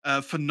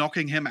for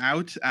knocking him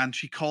out, and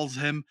she calls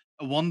him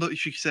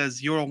she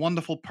says, "You're a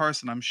wonderful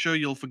person. I'm sure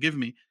you'll forgive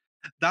me."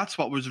 That's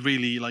what was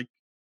really like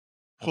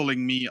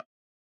pulling me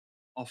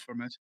off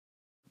from it.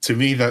 To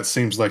me, that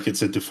seems like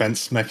it's a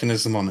defense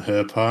mechanism on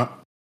her part.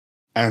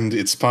 And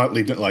it's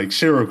partly like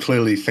Shiro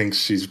clearly thinks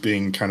she's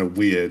being kind of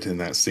weird in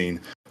that scene.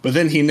 But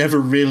then he never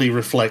really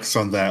reflects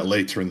on that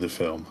later in the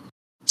film.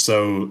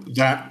 So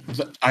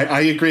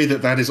I agree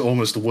that is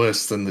almost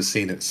worse than the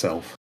scene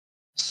itself.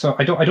 So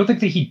I don't think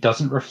that he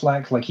doesn't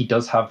reflect. Like, he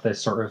does have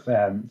this sort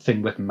of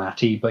thing with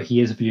Matty, but he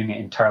is viewing it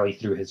entirely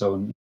through his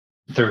own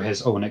through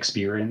his own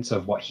experience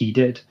of what he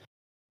did.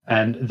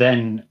 And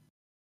then,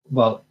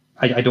 well,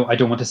 I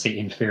don't want to say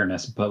in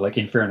fairness, but like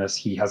in fairness,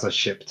 he has a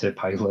ship to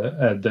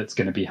pilot that's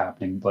going to be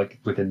happening like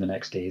within the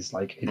next days.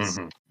 Like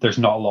there's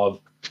not a lot of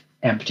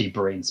empty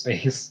brain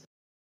space.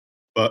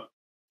 But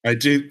I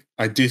do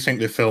think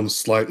the film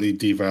slightly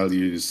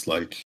devalues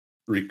like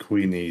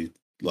Requeenie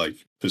like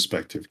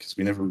perspective because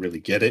we never really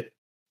get it,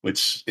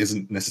 which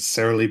isn't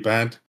necessarily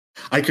bad.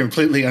 I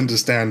completely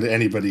understand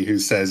anybody who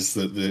says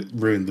that it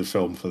ruined the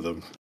film for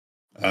them,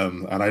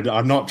 and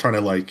I'm not trying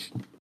to like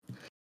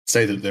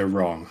say that they're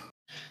wrong.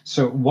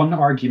 So one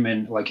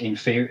argument, like in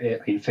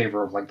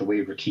favor of like the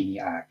way Requeenie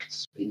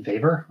acts, in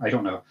favor, I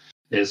don't know,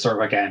 is sort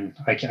of again,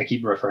 I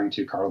keep referring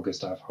to Carl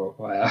Gustav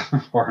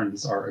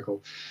Horn's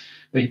article,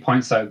 but he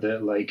points out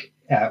that like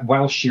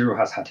while Shiro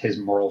has had his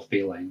moral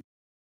failing,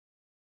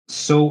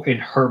 so in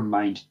her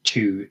mind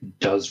too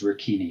does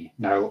Requeenie.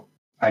 Now,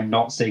 I'm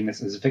not saying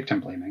this as victim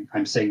blaming.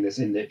 I'm saying this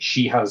in that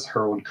she has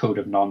her own code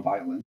of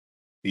nonviolence.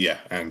 Yeah,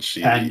 and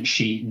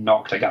she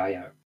knocked a guy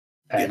out,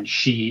 and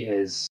she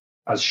is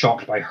as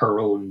shocked by her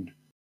own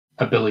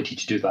ability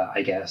to do that,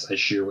 I guess, as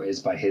Shiro is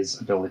by his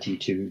ability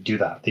to do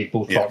that. They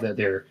both thought that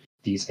they're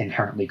these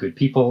inherently good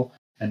people,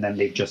 and then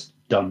they've just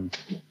done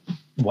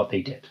what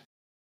they did.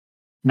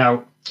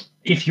 Now,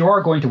 if you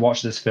are going to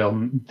watch this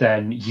film,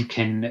 then you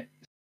can,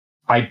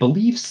 I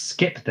believe,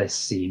 skip this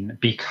scene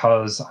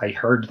because I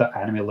heard that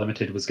Anime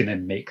Limited was going to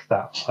make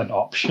that an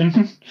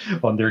option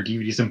on their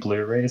DVDs and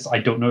Blu-rays. I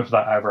don't know if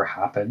that ever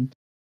happened.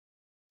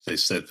 They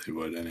said they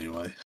would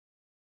anyway.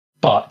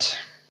 But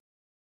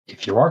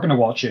if you are going to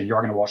watch it and you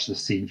are going to watch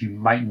this scene, you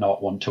might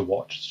not want to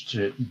watch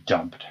it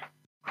dubbed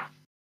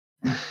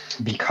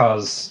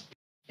because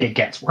it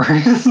gets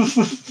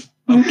worse.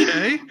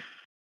 Okay.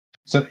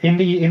 So in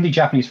the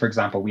Japanese, for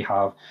example, we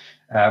have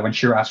when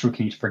Shiro asks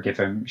Requeenie to forgive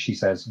him, she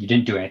says, "You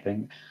didn't do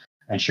anything."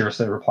 And Shiro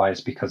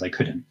replies, "Because I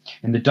couldn't."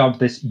 In the dub,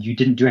 this "you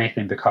didn't do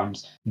anything"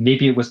 becomes,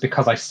 "Maybe it was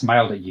because I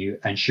smiled at you."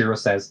 And Shiro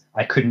says,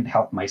 "I couldn't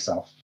help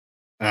myself."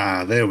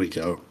 Ah, there we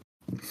go.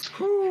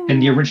 In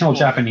the original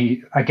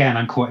Japanese, again,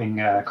 I'm quoting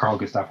Carl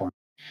Gustav Horn.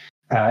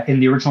 In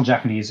the original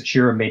Japanese,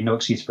 Shiro made no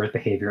excuse for his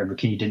behavior, and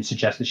Requeenie didn't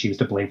suggest that she was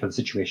to blame for the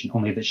situation,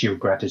 only that she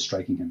regretted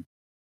striking him.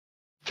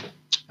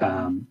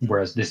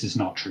 Whereas this is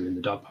not true in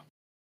the dub.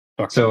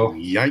 So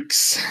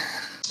yikes.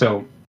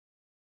 So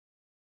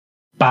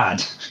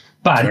bad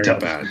Very dub.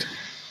 bad.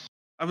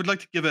 I would like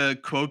to give a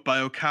quote by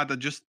Okada,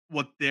 just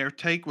what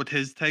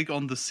his take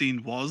on the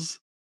scene was.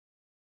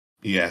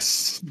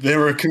 Yes,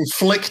 there are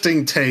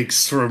conflicting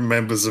takes from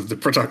members of the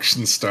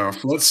production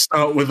staff. Let's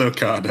start with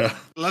Okada.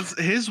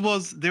 His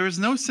was, "There is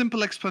no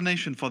simple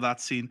explanation for that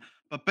scene,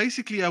 but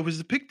basically I was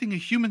depicting a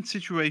human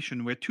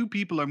situation where two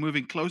people are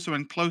moving closer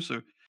and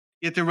closer,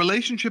 yet their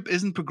relationship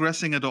isn't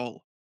progressing at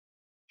all.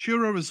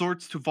 Shiro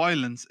resorts to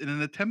violence in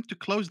an attempt to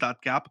close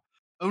that gap,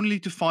 only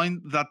to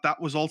find that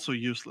that was also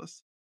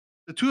useless.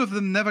 The two of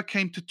them never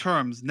came to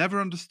terms,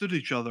 never understood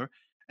each other,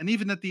 and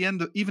even at the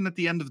end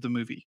of the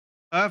movie.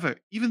 However,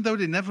 even though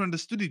they never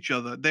understood each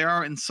other, they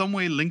are in some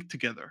way linked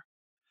together."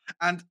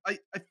 And I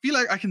feel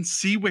like I can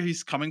see where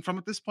he's coming from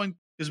at this point,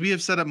 because we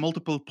have said at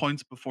multiple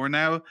points before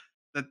now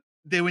that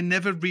they were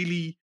never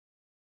really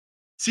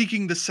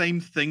seeking the same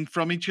thing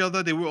from each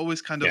other. They were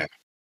always kind of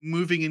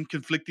moving in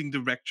conflicting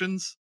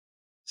directions.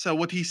 So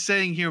what he's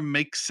saying here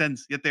makes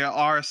sense, yet they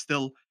are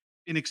still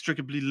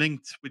inextricably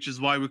linked, which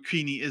is why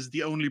Requeenie is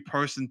the only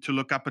person to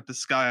look up at the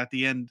sky at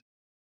the end.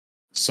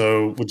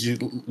 So would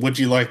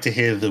you like to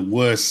hear the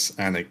worst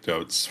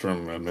anecdotes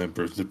from a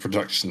member of the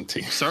production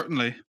team?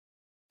 Certainly.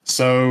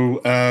 So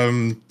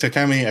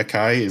Takami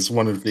Akai is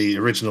one of the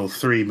original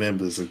 3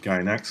 members of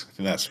Gainax. I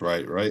think that's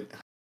right?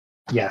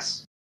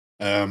 Yes.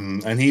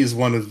 And he's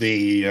one of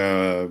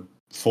the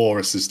 4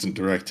 assistant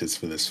directors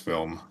for this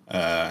film,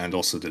 and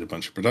also did a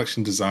bunch of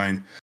production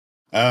design.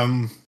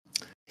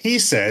 He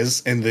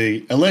says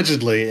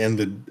allegedly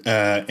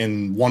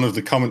in one of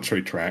the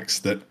commentary tracks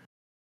that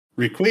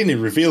Requeenie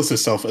reveals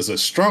herself as a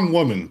strong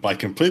woman by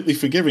completely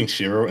forgiving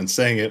Shiro and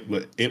saying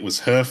it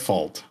was her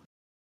fault.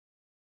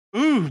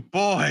 Ooh,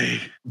 boy.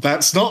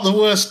 That's not the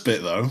worst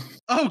bit, though.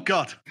 Oh,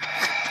 God.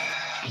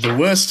 The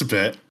worst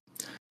bit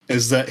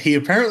is that he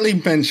apparently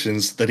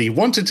mentions that he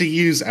wanted to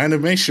use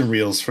animation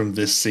reels from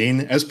this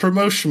scene as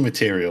promotion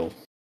material.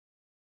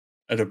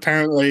 And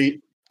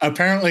apparently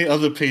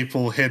other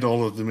people hid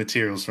all of the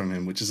materials from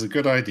him, which is a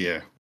good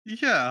idea.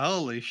 Yeah,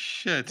 holy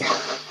shit.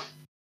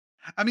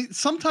 I mean,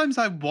 sometimes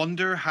I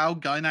wonder how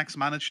Gainax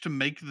managed to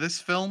make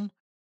this film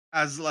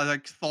as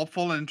like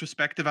thoughtful and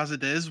introspective as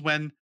it is,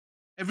 when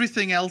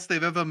everything else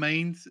they've ever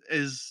made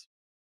is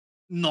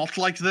not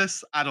like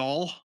this at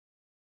all.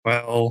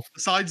 Well,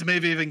 besides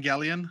maybe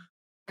Evangelion.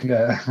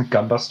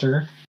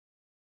 Gunbuster.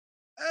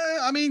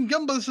 I mean,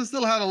 Gunbuster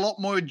still had a lot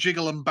more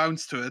jiggle and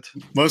bounce to it.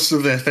 Most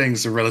of their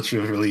things are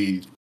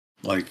relatively,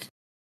 like,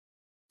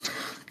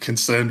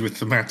 concerned with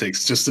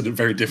thematics, just in a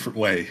very different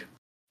way,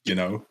 you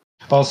know?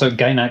 Also,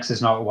 Gainax is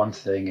not one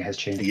thing, it has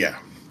changed. Yeah,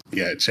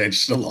 it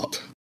changed a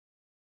lot.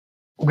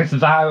 With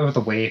that out of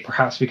the way,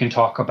 perhaps we can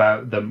talk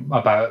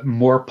about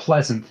more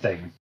pleasant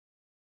thing.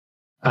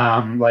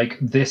 Like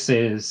this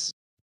is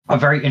a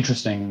very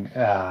interesting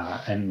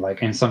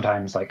and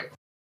sometimes like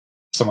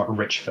somewhat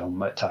rich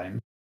film at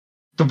times.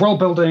 The world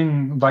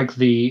building, like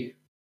the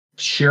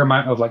sheer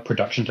amount of like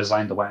production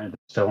design that went into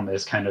this film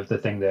is kind of the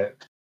thing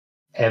that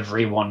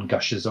everyone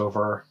gushes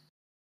over.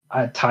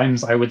 At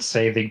times, I would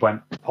say they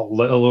went a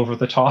little over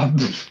the top,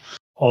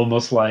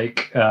 almost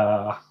like.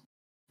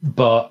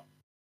 But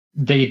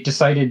they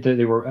decided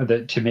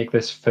that to make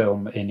this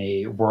film in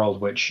a world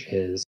which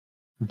is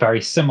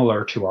very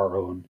similar to our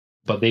own,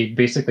 but they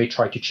basically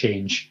tried to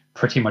change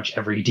pretty much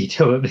every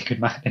detail that they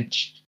could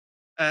manage.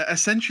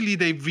 Essentially,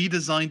 they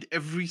redesigned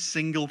every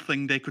single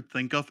thing they could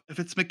think of. If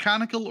it's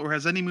mechanical or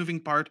has any moving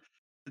part,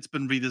 it's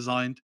been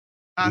redesigned.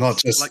 Not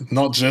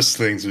just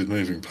things with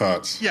moving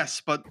parts.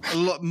 Yes, but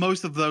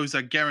most of those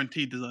are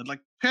guaranteed design. Like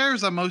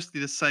pairs are mostly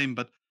the same,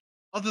 but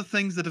other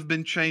things that have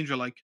been changed are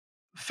like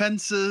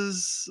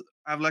fences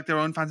have like their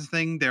own fancy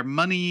thing. Their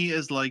money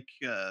is like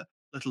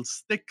little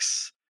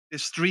sticks. Their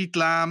street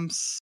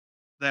lamps,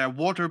 their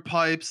water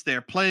pipes,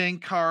 their playing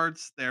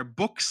cards, their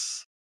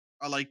books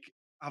are like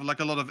have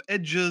like a lot of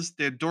edges.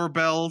 Their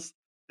doorbells,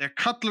 their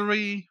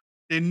cutlery,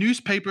 their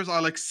newspapers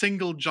are like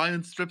single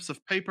giant strips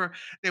of paper.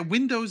 Their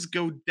windows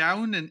go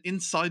down and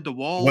inside the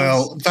walls.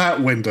 Well,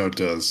 that window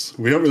does.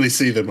 We don't really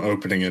see them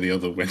opening any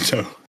other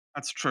window.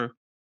 That's true.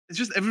 It's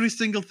just every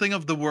single thing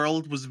of the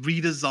world was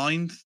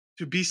redesigned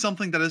to be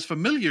something that is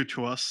familiar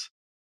to us,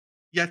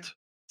 yet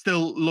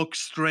still looks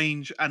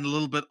strange and a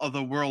little bit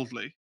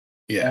otherworldly.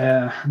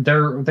 Yeah.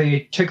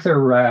 They took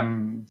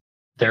their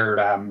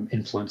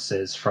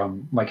influences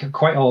from like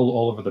quite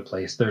all over the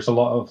place. There's a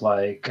lot of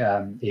like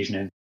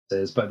Asian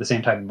influences, but at the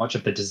same time, much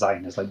of the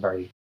design is like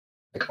very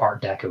like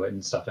Art Deco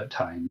and stuff at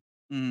times.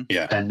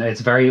 Yeah, and it's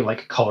very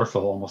like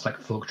colorful, almost like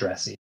folk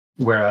dressy.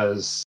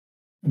 Whereas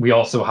we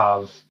also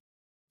have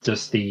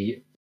just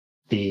the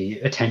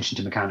attention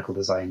to mechanical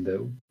design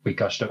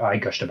that I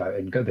gushed about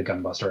in the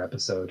Gunbuster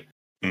episode.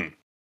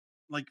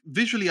 Like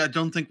visually, I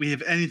don't think we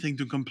have anything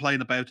to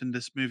complain about in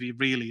this movie.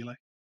 Really, like.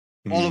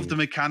 All of the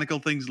mechanical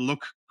things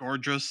look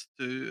gorgeous.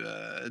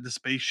 The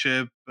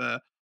spaceship,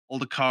 all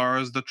the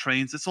cars, the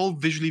trains. It's all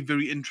visually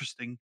very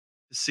interesting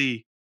to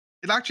see.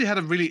 It actually had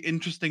a really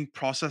interesting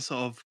process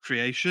of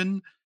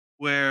creation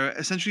where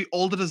essentially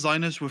all the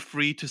designers were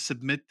free to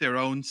submit their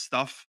own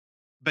stuff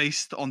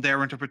based on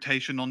their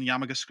interpretation on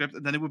Yamaga script.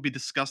 And then it would be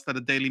discussed at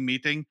a daily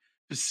meeting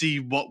to see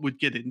what would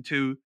get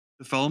into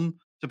the film.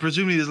 So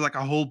presumably there's like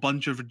a whole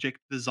bunch of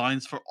rejected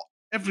designs for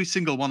every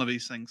single one of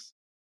these things.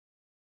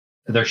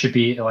 There should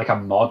be like a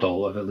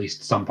model of at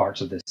least some parts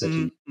of this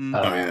city.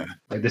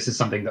 Like this is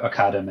something that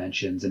Okada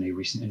mentions in a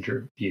recent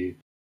interview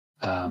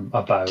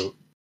about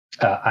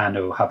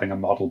Anno having a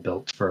model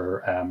built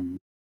for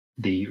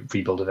the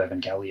rebuild of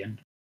Evangelion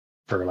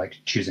for like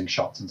choosing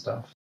shots and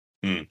stuff.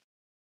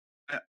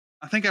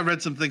 I think I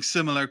read something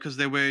similar because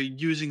they were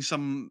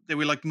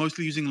like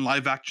mostly using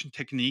live action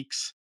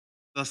techniques.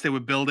 Thus, they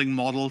were building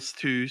models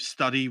to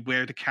study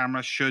where the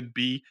camera should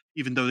be,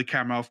 even though the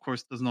camera, of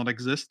course, does not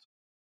exist.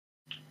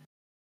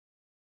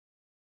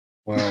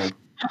 Well,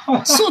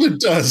 sort of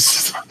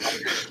does.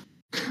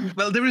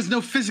 Well, there is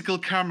no physical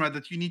camera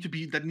that you need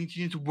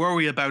to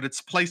worry about its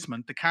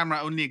placement. The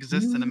camera only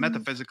exists in a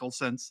metaphysical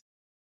sense,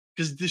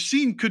 because the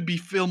scene could be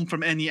filmed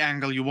from any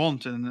angle you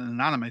want in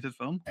an animated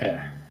film.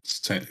 Yeah, it's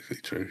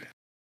technically true.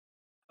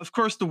 Of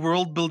course, the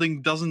world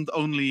building doesn't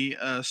only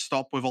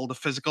stop with all the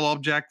physical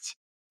objects.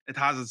 It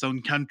has its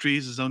own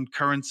countries, its own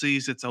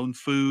currencies, its own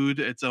food,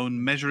 its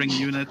own measuring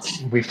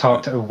units. We've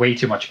talked way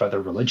too much about the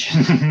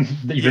religion,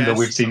 even though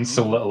we've seen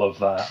so little of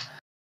that.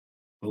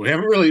 We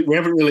haven't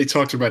really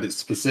talked about its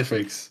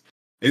specifics.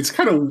 It's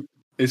kind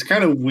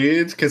of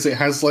weird because it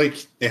has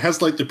like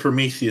the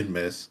Promethean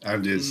myth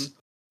and is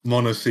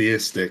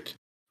monotheistic,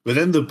 but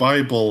then the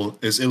Bible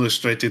is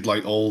illustrated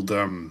like old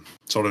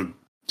sort of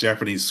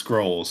Japanese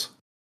scrolls.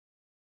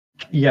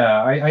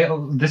 Yeah, I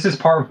this is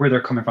part of where they're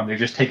coming from. They've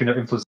just taken their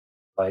influence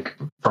like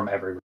from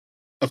everywhere.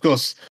 Of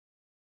course,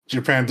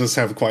 Japan does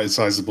have quite a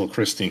sizable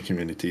Christian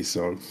community,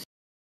 so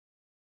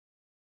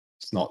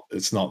it's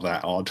not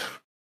that odd.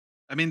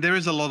 I mean, there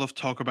is a lot of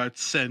talk about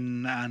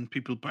sin and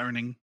people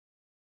burning.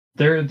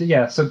 So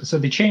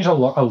they changed a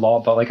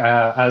lot, but like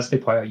as they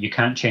point out, you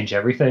can't change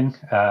everything.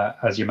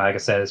 As Yamaga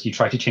says, you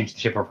try to change the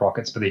shape of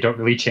rockets, but they don't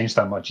really change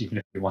that much, even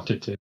if you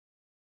wanted to.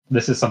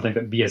 This is something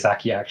that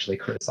Miyazaki actually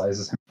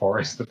criticizes him for,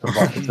 is that the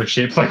rockets are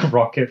shaped like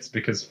rockets,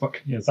 because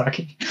fuck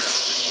Miyazaki.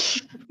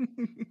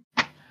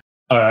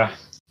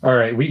 All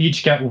right, we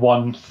each get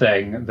one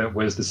thing that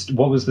was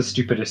what was the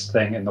stupidest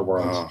thing in the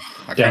world?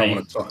 I kind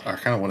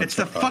of want to. It's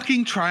the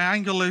fucking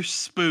triangular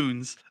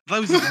spoons.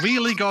 Those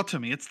really got to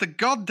me. It's the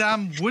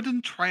goddamn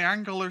wooden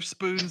triangular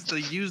spoons they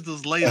used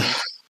as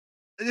ladles.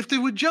 If they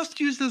would just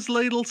use as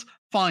ladles,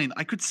 fine,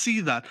 I could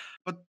see that.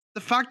 But the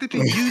fact that they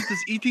used as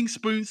eating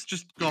spoons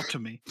just got to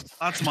me.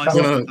 That's my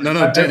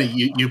no, Denny.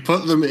 You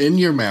put them in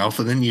your mouth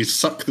and then you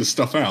suck the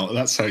stuff out.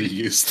 That's how you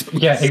use them.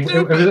 Yeah, it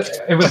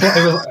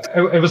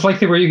was like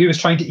he was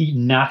trying to eat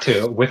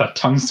natto with a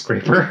tongue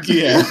scraper.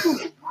 Yeah.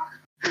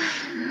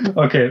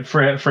 Okay,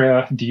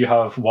 Freya, do you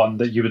have one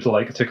that you would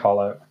like to call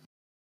out?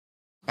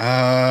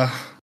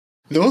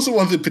 There wasn't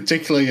one that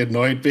particularly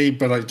annoyed me,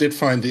 but I did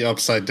find the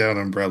upside down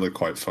umbrella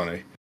quite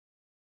funny.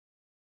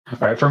 All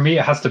right, for me,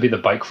 it has to be the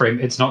bike frame.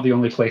 It's not the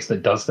only place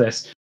that does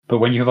this, but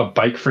when you have a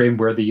bike frame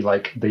where the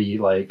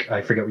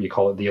I forget what you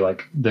call it,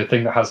 the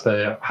thing that has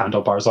the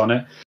handlebars on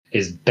it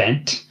is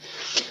bent,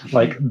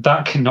 like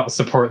that cannot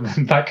support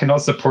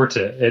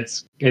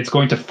it. It's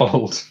going to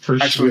fold for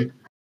Actually, sure.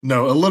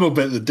 no, a little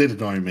bit that did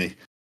annoy me.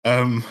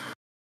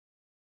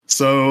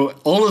 So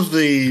all of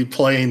the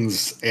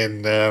planes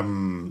in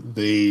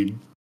the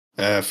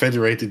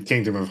Federated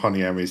Kingdom of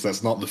Honeyammies,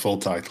 that's not the full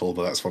title,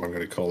 but that's what I'm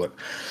going to call it,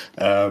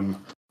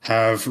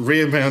 have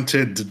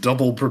rear-mounted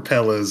double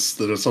propellers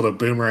that are sort of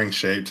boomerang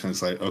shaped, and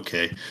it's like,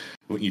 okay,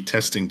 weren't you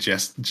testing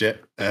jet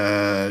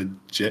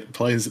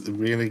planes at the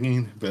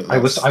beginning? But I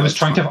was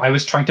trying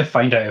to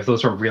find out if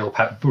those were real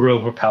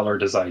propeller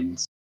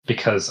designs,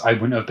 because I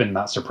wouldn't have been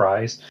that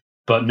surprised.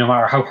 But no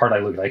matter how hard I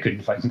looked, I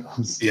couldn't find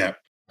those. Yeah.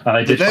 And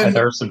I did find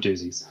there are some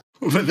doozies.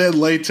 But then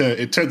later,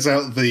 it turns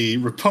out the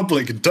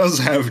Republic does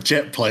have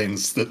jet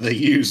planes that they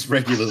use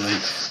regularly,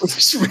 which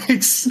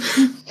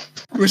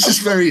is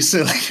very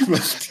silly.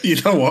 But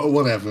you know what?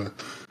 Whatever.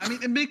 I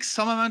mean, it makes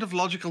some amount of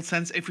logical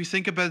sense if we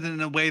think about it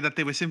in a way that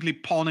they were simply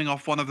pawning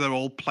off one of their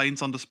old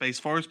planes on the Space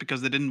Force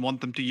because they didn't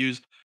want them to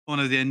use one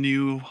of their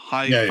new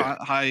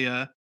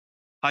high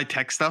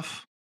tech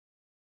stuff.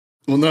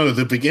 Well, no,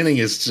 the beginning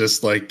is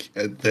just like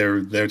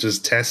they're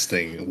just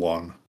testing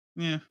one.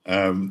 Yeah.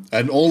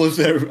 And all of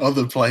their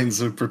other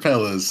planes are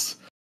propellers.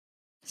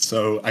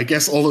 So I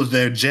guess all of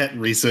their jet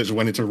research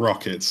went into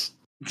rockets.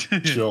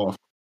 Sure.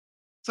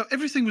 So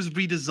everything was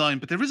redesigned,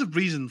 but there is a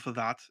reason for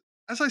that.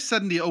 As I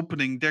said in the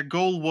opening, their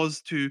goal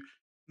was to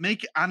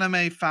make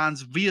anime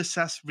fans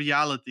reassess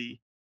reality.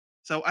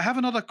 So I have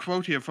another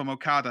quote here from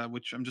Okada,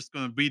 which I'm just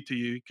going to read to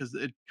you because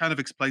it kind of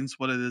explains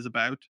what it is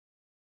about.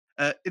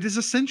 It is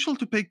essential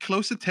to pay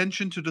close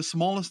attention to the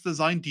smallest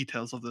design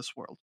details of this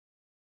world.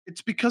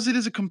 It's because it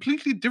is a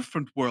completely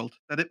different world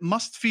that it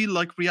must feel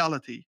like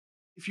reality.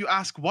 If you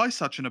ask why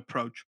such an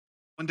approach,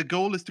 when the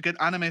goal is to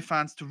get anime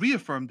fans to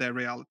reaffirm their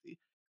reality,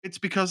 it's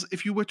because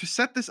if you were to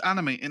set this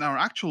anime in our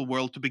actual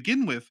world to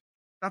begin with,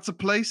 that's a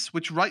place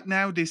which right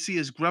now they see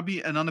as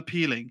grubby and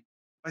unappealing.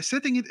 By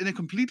setting it in a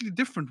completely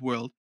different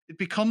world, it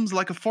becomes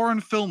like a foreign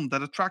film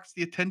that attracts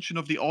the attention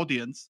of the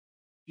audience.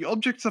 The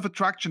objects of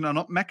attraction are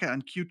not mecha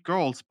and cute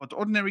girls, but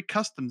ordinary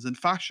customs and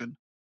fashion.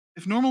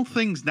 If normal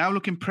things now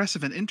look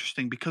impressive and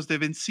interesting because they've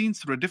been seen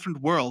through a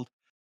different world,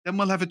 then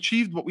we'll have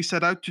achieved what we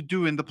set out to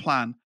do in the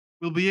plan.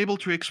 We'll be able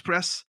to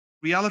express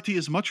reality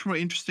is much more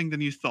interesting than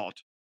you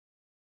thought.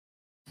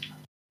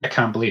 I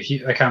can't believe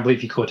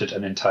you quoted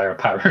an entire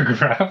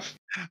paragraph.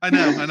 I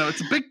know.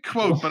 It's a big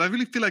quote, but I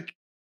really feel like,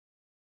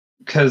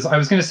 because I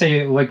was going to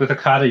say, like with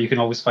Okada, you can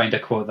always find a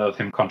quote of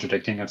him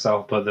contradicting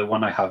himself, but the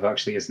one I have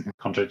actually isn't him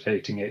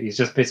contradicting it. He's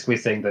just basically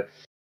saying that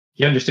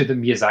he understood that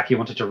Miyazaki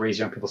wanted to raise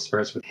young people's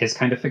spirits with his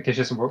kind of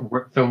fictitious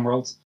film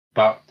worlds,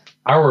 but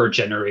our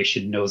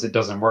generation knows it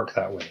doesn't work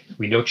that way.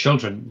 We know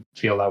children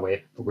feel that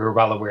way, but we're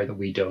well aware that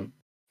we don't.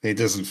 He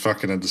doesn't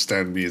fucking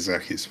understand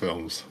Miyazaki's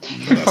films.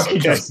 He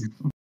doesn't.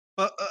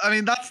 But I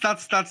mean,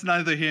 that's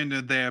neither here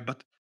nor there.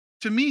 But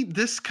to me,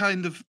 this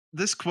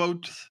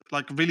quote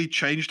like really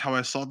changed how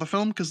I saw the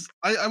film, because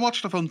I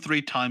watched the film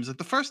 3 times. Like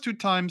the first 2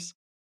 times,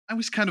 I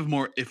was kind of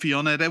more iffy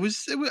on it. It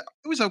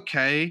was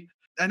okay.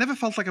 I never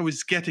felt like I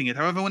was getting it.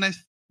 However, when I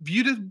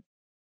viewed it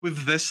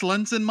with this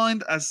lens in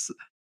mind, as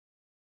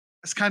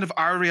kind of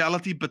our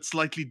reality but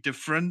slightly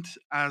different,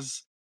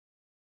 as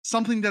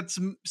something that's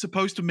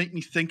supposed to make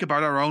me think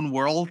about our own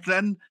world,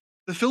 then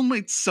the film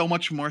made so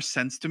much more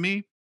sense to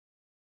me.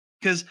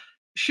 Because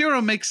Shiro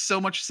makes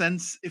so much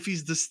sense if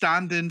he's the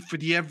stand-in for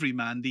the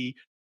everyman, the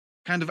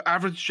kind of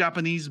average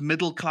Japanese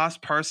middle-class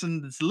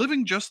person that's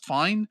living just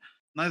fine,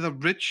 neither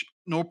rich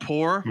nor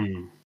poor.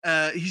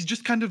 He's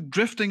just kind of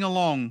drifting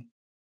along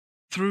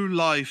through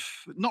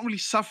life, not really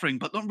suffering,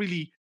 but not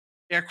really,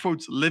 air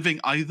quotes, living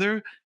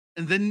either.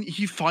 And then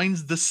he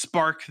finds the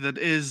spark that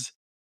is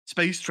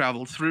space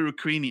travel through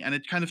Rikuini, and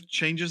it kind of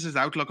changes his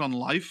outlook on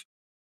life.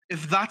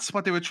 If that's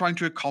what they were trying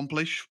to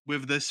accomplish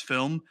with this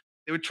film,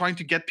 they were trying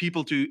to get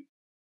people to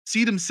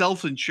see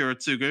themselves in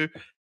Shiratsugu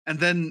and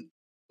then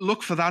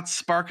look for that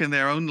spark in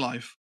their own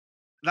life.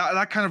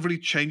 That kind of really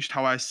changed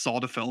how I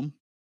saw the film,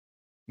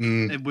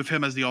 with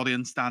him as the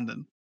audience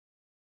stand-in.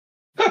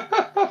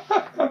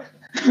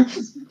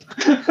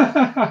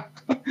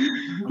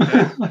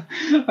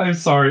 I'm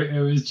sorry,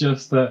 it was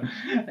just that.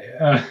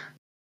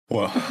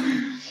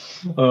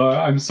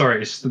 I'm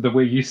sorry, it's the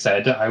way you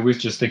said it, I was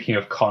just thinking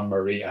of Con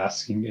Marie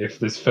asking if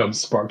this film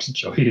sparks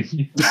joy in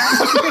you.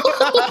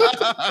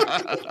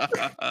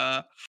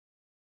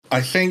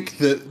 I think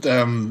that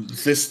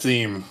this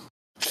theme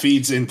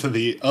feeds into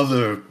the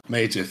other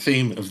major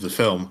theme of the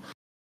film,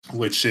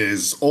 which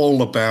is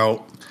all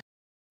about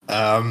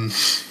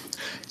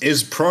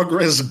is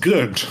progress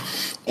good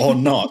or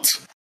not?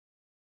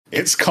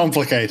 It's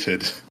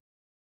complicated.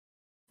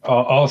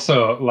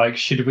 Also, like,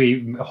 should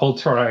we hold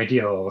to our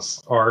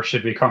ideals or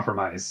should we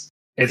compromise?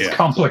 It's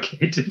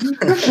complicated.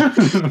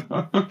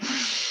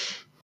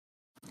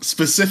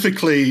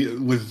 Specifically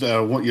with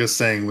what you're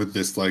saying with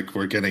this, like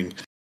we're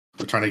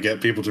trying to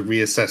get people to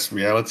reassess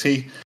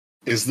reality,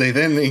 is they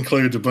then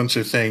include a bunch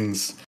of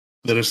things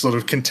that are sort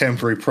of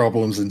contemporary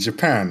problems in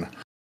Japan.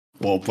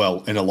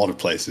 Well, in a lot of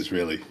places,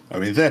 really. I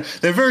mean, they're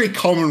very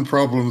common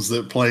problems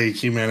that plague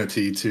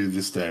humanity to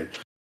this day.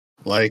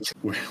 Like,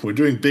 we're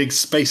doing big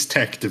space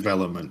tech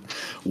development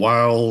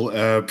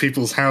while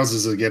people's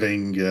houses are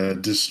getting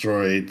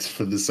destroyed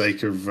for the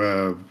sake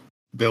of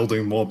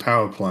building more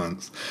power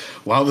plants,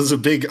 while there's a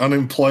big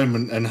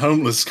unemployment and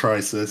homeless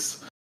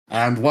crisis,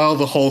 and while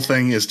the whole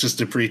thing is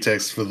just a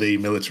pretext for the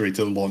military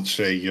to launch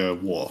a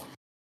war.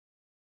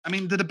 I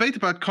mean, the debate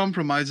about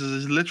compromises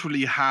is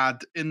literally had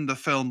in the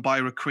film by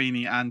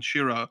Requini and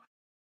Shiro,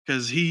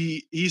 because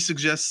he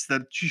suggests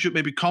that she should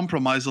maybe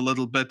compromise a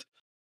little bit,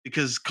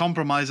 because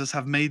compromises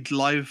have made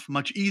life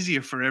much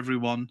easier for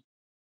everyone,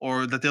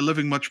 or that they're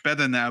living much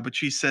better now. But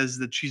she says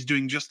that she's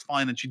doing just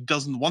fine and she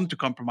doesn't want to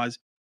compromise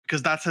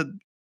because that's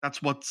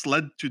what's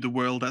led to the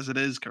world as it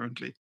is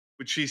currently,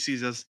 which she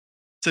sees as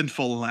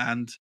sinful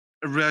and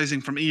arising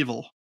from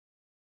evil.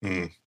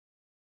 There's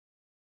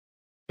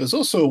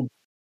also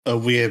a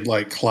weird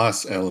like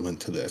class element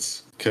to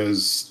this,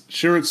 because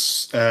Shiro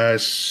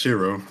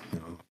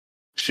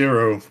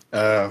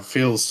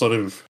feels sort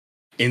of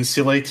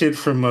insulated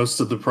from most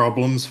of the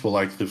problems for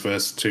like the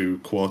first 2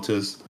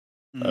 quarters.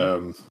 I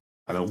don't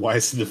know why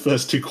it's the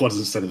first 2 quarters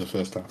instead of the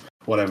first half.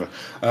 Whatever.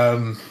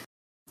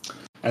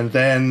 And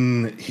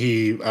then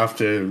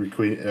after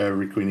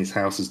Requini's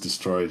house is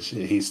destroyed,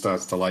 he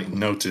starts to like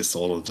notice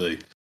all of the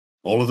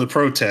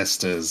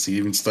protesters. He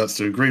even starts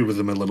to agree with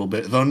them a little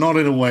bit, though not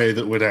in a way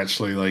that would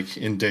actually like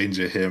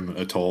endanger him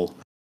at all.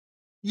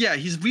 Yeah,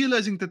 he's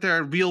realizing that there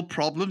are real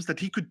problems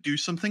that he could do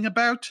something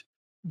about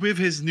with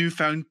his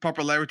newfound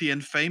popularity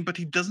and fame, but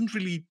he doesn't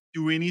really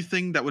do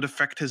anything that would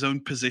affect his own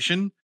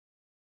position.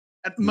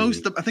 At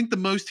most, I think the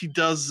most he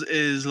does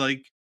is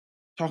like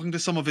talking to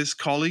some of his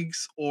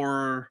colleagues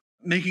or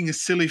making a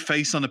silly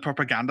face on a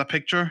propaganda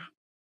picture.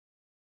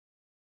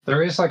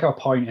 There is like a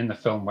point in the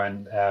film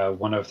when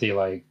one of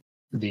the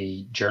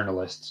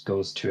journalists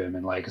goes to him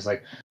and like is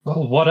like,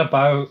 well, what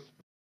about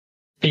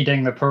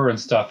feeding the poor and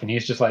stuff? And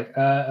he's just like,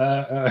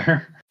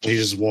 He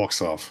just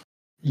walks off.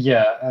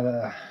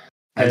 Yeah.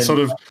 And sort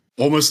of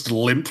almost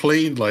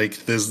limply,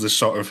 like there's the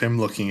shot of him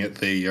looking at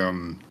the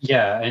and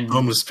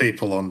homeless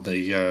people on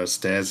the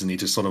stairs, and he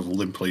just sort of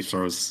limply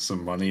throws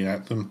some money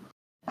at them.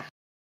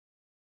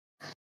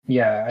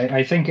 Yeah,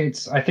 I think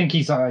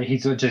he's so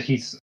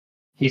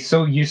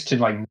used to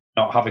like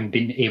not having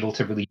been able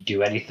to really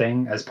do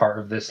anything as part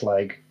of this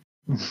like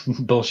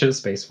bullshit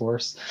Space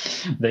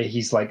Force that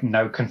he's like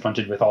now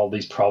confronted with all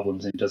these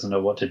problems and doesn't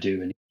know what to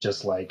do, and he's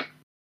just like.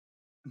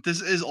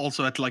 This is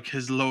also at like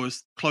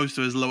close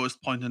to his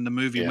lowest point in the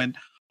movie, when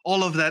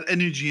all of that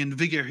energy and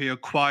vigor he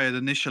acquired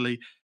initially,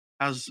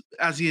 as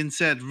Ian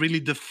said, really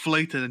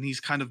deflated, and he's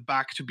kind of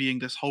back to being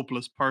this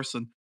hopeless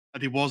person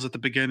that he was at the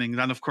beginning.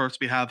 Then, of course,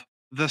 we have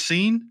the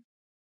scene,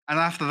 and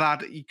after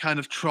that, he kind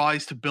of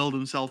tries to build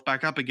himself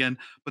back up again,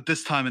 but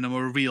this time in a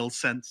more real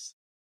sense.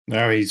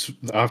 Now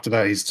after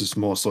that, he's just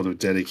more sort of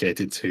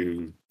dedicated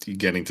to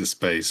getting to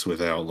space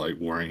without like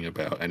worrying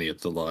about any of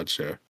the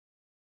larger.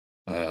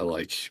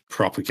 Like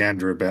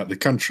propaganda about the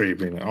country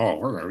being like, oh,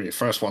 we're going to be the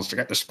first ones to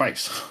get to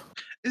space.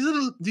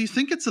 Do you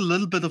think it's a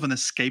little bit of an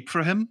escape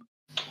for him?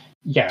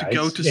 Yeah, to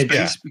go to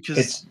space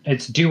because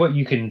it's do what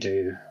you can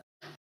do.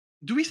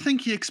 Do we think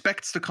he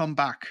expects to come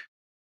back?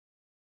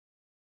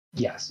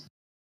 Yes.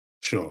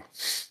 Sure.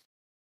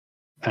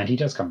 And he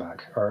does come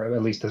back, or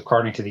at least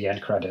according to the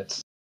end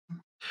credits.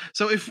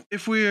 So if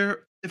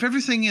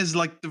everything is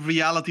like the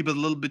reality but a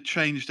little bit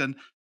changed, then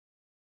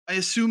I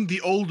assume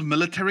the old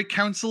military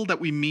council that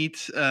we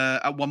meet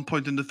at one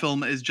point in the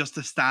film is just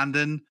a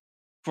stand-in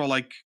for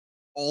like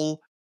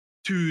all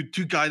to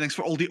guidance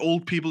for all the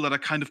old people that are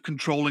kind of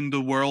controlling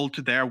the world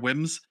to their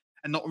whims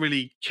and not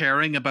really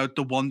caring about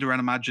the wonder and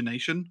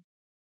imagination.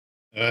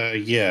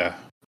 Yeah,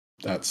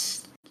 that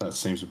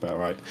seems about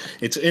right.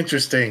 It's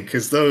interesting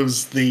because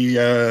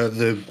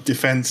the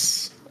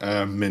defense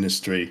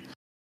ministry.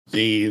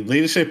 The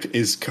leadership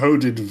is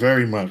coded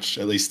very much,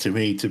 at least to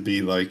me, to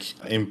be like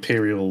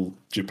Imperial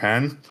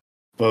Japan.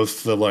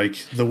 Both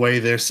the way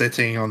they're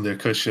sitting on their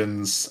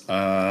cushions,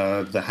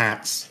 the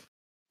hats,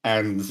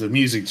 and the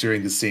music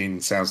during the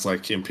scene sounds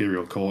like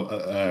Imperial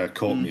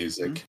court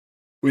music,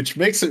 which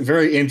makes it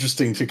very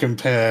interesting to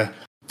compare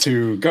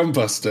to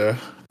Gunbuster,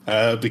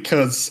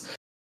 because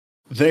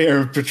they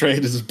are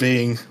portrayed as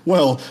being,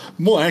 well,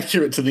 more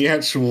accurate to the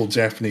actual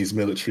Japanese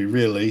military,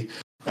 really.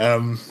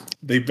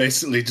 They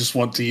basically just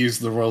want to use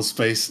the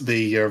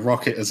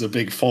rocket as a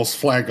big false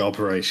flag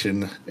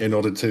operation in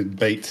order to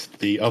bait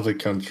the other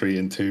country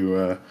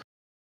into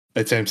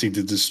attempting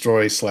to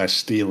destroy /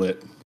 steal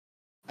it,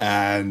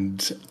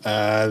 and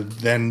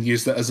then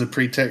use that as a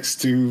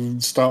pretext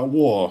to start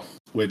war,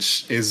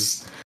 which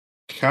is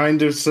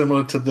kind of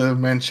similar to the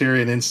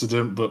Manchurian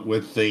Incident, but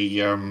with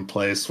the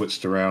players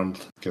switched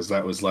around, because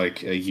that was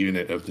like a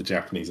unit of the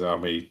Japanese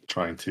army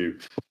trying to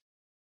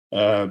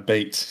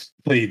bait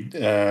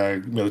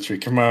the military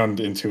command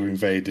into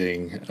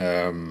invading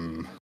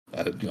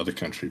another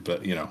country,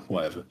 but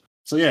whatever.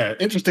 So yeah,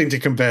 interesting to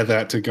compare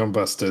that to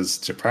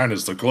Gunbusters. Japan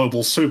is the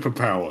global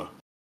superpower,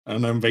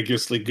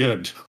 unambiguously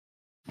good.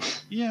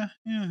 Yeah.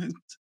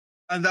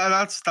 And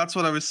that's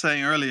what I was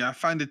saying earlier. I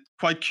find it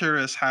quite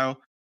curious how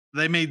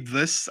they made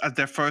this as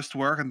their first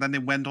work, and then they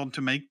went on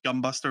to make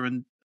Gunbuster.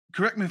 And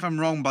correct me if I'm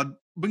wrong, but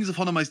Wings of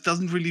Honor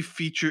doesn't really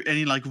feature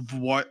any like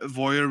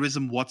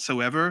voyeurism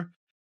whatsoever.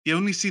 The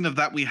only scene of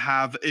that we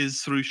have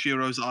is through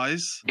Shiro's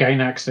eyes.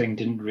 Gainax thing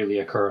didn't really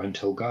occur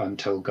until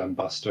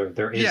Gunbuster.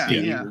 There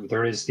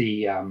is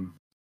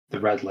the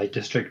red light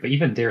district, but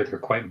even there, they're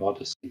quite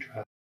modest.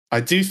 I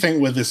do think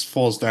where this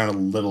falls down a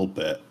little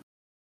bit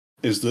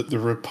is that the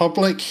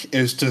Republic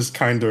is just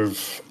kind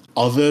of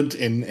othered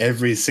in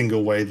every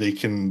single way they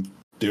can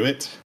do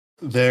it.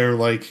 Their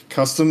like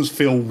customs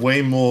feel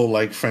way more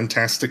like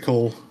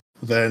fantastical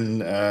than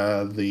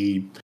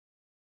the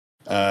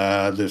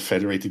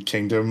Federated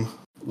Kingdom.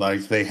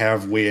 Like, they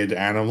have weird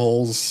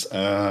animals.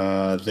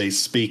 They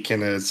speak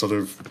in a sort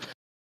of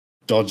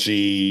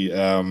dodgy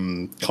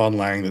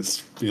conlang that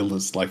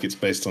feels like it's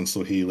based on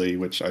Swahili,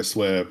 which I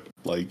swear,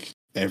 like,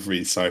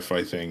 every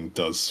sci-fi thing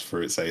does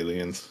for its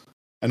aliens.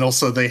 And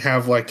also they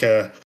have like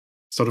a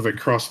sort of a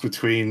cross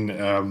between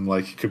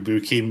like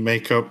kabuki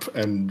makeup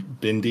and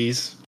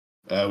bindis,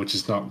 which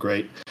is not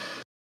great.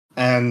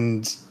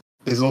 And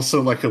there's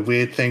also like a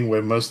weird thing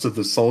where most of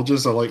the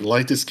soldiers are like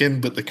lighter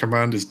skinned, but the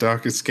command is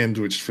darker skinned,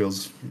 which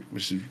is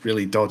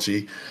really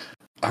dodgy.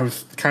 I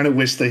kind of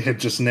wish they had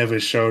just never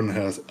shown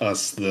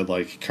us the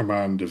like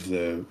command of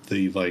the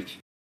like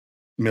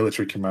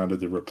military command of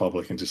the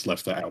Republic and just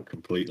left that out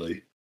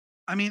completely.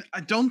 I mean, I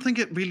don't think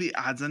it really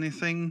adds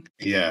anything.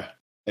 Yeah,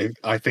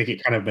 I think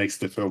it kind of makes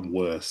the film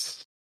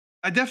worse.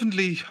 I don't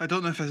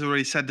know if I've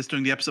already said this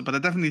during the episode, but I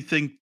definitely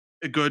think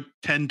a good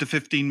 10 to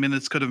 15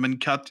 minutes could have been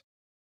cut.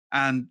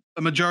 And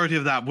a majority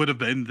of that would have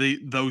been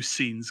those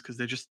scenes, because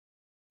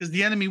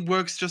the enemy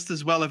works just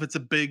as well if it's a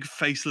big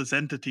faceless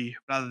entity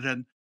rather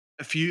than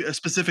a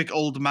specific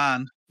old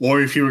man.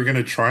 Or if you were going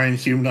to try and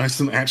humanize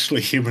them,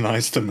 actually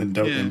humanize them and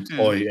don't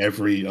employ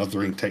every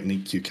othering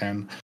technique you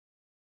can.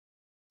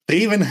 They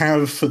even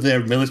have, for their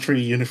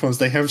military uniforms,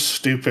 they have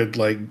stupid,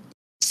 like,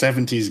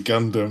 70s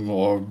Gundam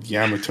or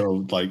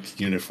Yamato, like,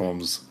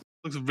 uniforms.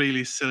 Looks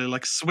really silly,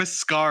 like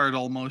Swiss Guard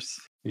almost.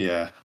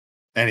 Yeah.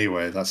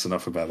 Anyway, that's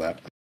enough about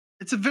that.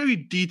 It's a very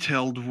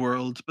detailed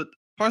world, but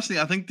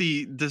personally, I think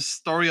the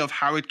story of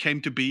how it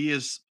came to be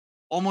is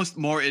almost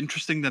more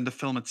interesting than the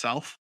film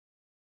itself.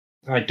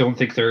 I don't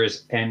think there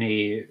is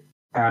any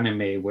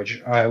anime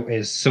which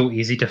is so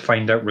easy to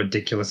find out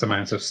ridiculous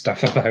amounts of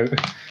stuff about.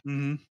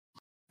 Mm-hmm.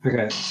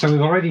 Okay, so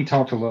we've already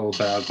talked a little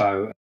bit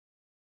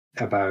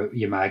about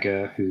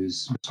Yamaga,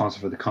 who's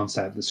responsible for the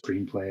concept, the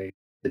screenplay,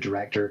 the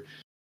director.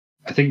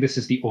 I think this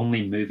is the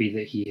only movie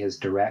that he has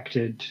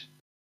directed,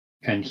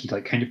 and he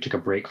like kind of took a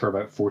break for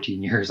about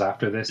 14 years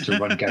after this to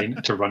run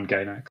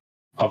Gainax.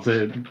 Of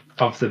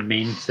the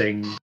main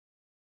thing,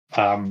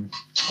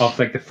 of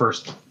like the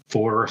first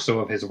 4 or so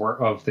of his work,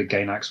 of the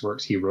Gainax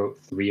works, he wrote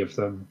 3 of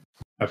them.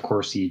 Of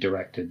course, he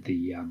directed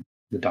the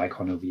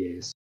Daikon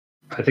OVAs.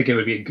 I think it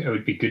would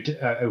be good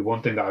to,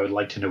 one thing that I would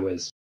like to know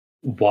is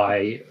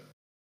why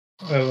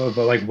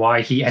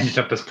he ended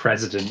up as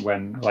president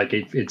when like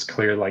it's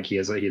clear like he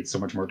had so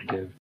much more to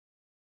give.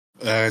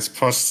 It's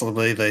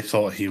possibly they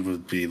thought he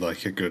would be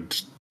like a good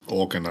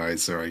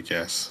organizer, I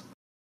guess.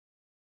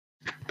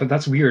 But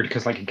that's weird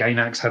because like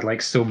Gainax had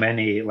like so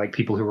many like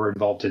people who were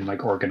involved in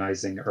like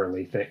organizing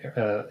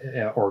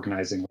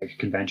organizing like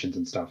conventions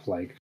and stuff.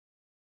 Like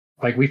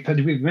we've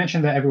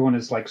mentioned that everyone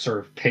is like sort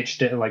of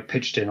pitched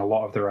in a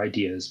lot of their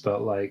ideas,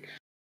 but like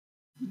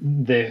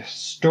the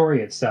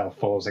story itself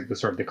follows like the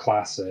sort of the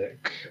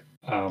classic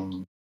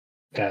Kisho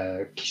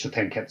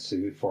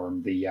Tenketsu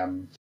form, the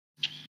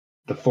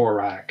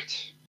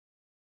 4-act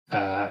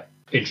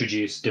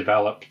introduce,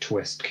 develop,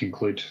 twist,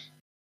 conclude.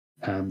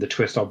 The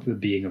twist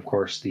being, of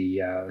course,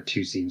 the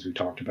 2 scenes we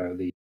talked about,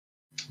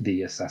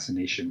 the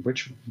assassination,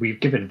 which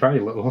we've given very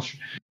little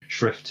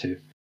shrift to.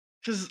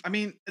 Because, I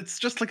mean, it's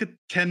just like a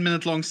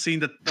 10-minute long scene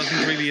that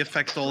doesn't really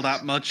affect all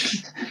that much.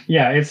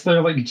 Yeah, it's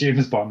the like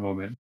James Bond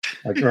moment.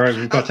 Like, all right,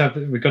 we've got to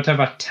have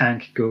a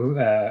tank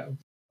go.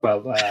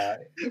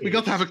 We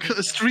got to have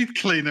a street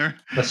cleaner.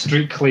 A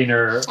street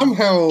cleaner.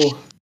 Somehow,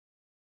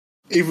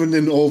 even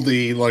in all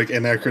the like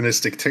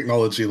anachronistic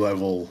technology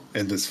level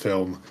in this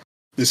film,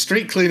 the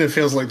street cleaner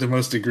feels like the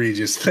most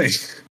egregious thing.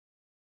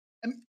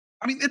 And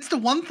I mean, it's the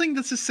one thing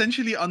that's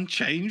essentially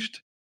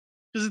unchanged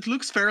because it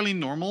looks fairly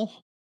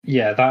normal.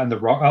 Yeah, that and the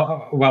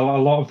rock. Well, a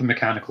lot of the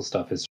mechanical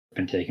stuff has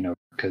been taken over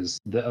because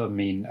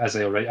as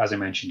I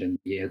mentioned in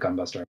the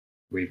Gunbuster,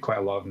 we have quite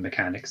a lot of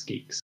mechanics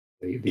geeks.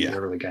 The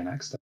early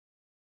Gainax stuff.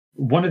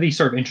 One of these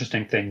sort of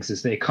interesting things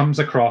is that it comes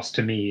across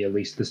to me, at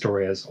least the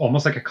story, as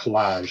almost like a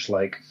collage.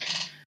 Like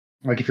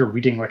like if you're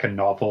reading like a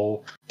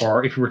novel,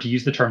 or if you were to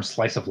use the term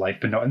slice of life,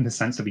 but not in the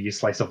sense that we use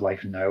slice of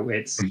life now,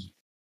 it's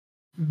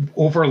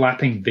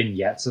overlapping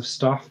vignettes of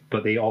stuff,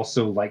 but they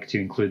also like to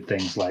include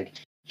things like,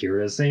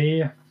 here is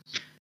a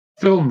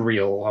film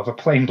reel of a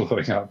plane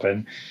blowing up,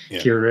 and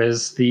here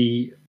is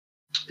the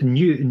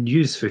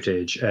news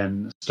footage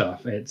and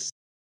stuff.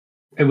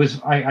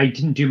 I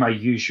didn't do my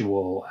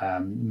usual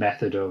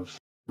method of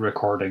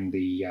recording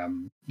the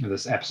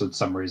this episode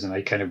summaries, and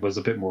I kind of was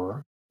a bit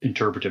more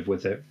interpretive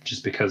with it,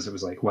 just because it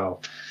was like,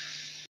 well,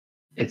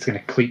 it's going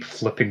to keep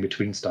flipping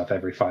between stuff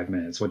every 5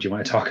 minutes. What do you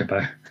want to talk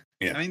about?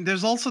 Yeah. I mean,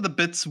 there's also the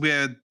bits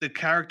where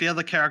the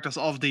other characters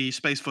of the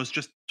Space Force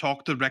just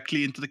talk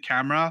directly into the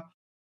camera,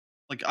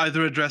 like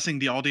either addressing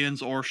the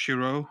audience or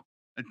Shiro.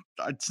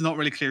 It's not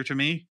really clear to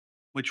me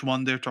which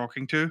one they're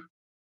talking to.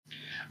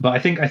 But I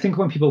think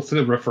when people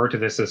sort of refer to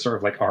this as sort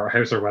of like art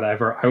house or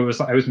whatever, I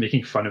was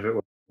making fun of it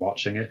when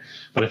watching it.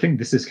 But I think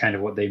this is kind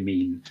of what they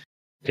mean,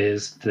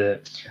 is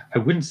that I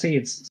wouldn't say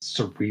it's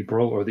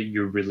cerebral or that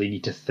you really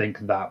need to think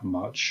that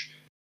much,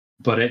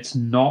 but it's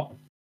not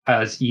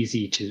as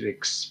easy to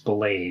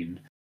explain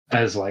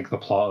as like the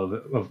plot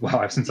of well,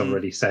 I've since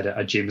already said it,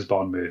 a James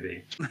Bond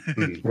movie,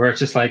 where it's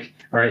just like,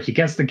 all right, he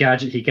gets the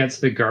gadget, he gets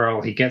the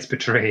girl, he gets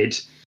betrayed.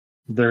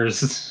 I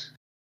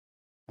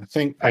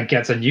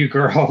gets a new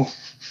girl.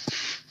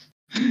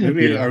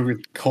 Maybe I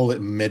would call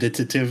it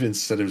meditative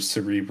instead of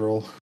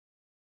cerebral.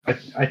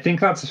 I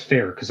think that's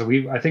fair, because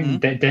I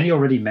think Denny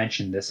already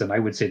mentioned this, and I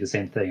would say the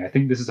same thing. I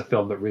think this is a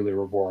film that really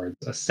rewards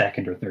a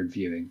second or third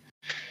viewing,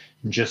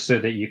 just so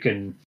that you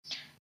can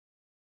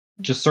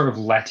just sort of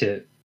let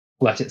it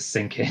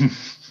sink in.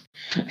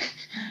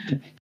 You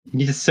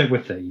need to sit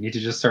with it. You need to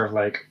just sort of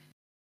like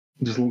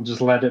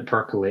just let it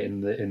percolate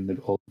in the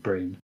old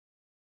brain.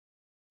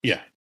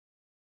 Yeah.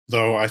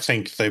 Though I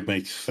think they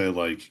make the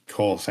like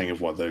core thing of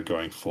what they're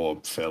going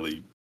for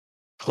fairly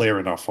clear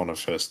enough on a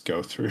first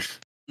go through.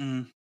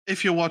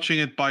 If you're watching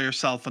it by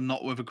yourself and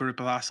not with a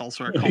group of assholes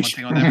who are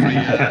commenting on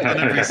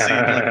every scene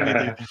like we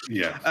do.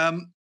 Yeah.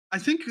 I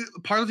think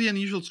part of the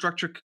unusual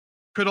structure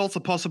could also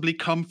possibly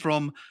come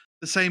from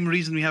the same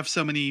reason we have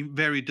so many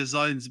varied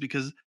designs,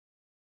 because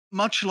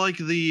much like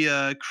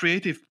the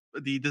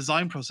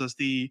design process,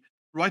 the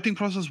writing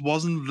process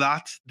wasn't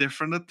that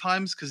different at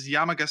times, because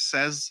Yamaga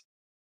says,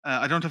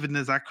 I don't have it in the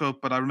exact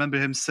quote, but I remember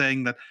him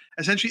saying that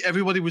essentially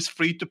everybody was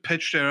free to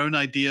pitch their own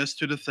ideas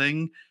to the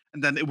thing,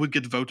 and then it would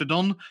get voted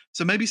on.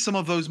 So maybe some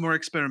of those more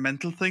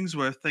experimental things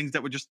were things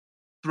that were just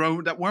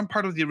thrown, that weren't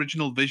part of the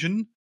original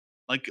vision,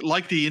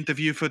 like the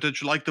interview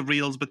footage, like the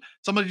reels, but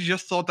somebody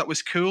just thought that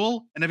was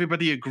cool, and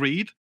everybody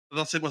agreed.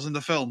 Thus, it was in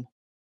the film.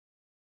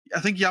 I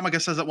think Yamaga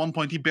says at one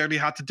point he barely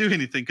had to do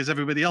anything because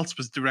everybody else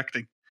was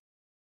directing.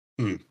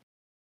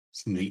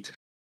 It's neat.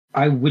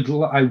 I would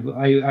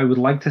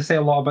like to say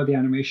a lot about the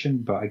animation,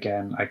 but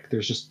again,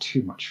 there's just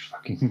too much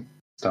fucking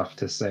stuff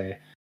to say.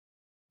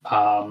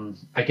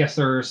 I guess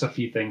there's a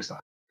few things that I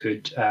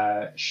could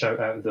shout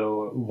out,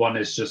 though. One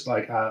is just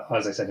like,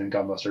 as I said in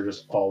Gunbuster,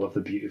 just all of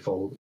the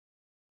beautiful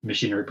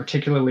machinery,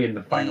 particularly in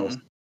the finals.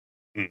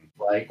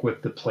 Like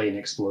with the plane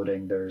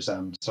exploding, there's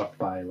stuff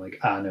by like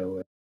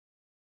Anno,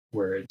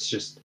 where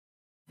it's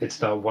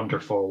the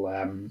wonderful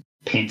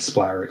paint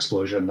splatter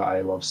explosion that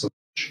I love so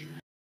much.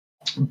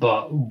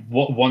 But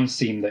one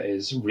scene that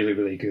is really,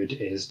 really good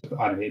is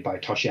animated by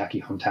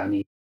Toshiaki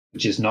Hontani,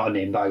 which is not a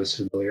name that I was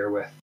familiar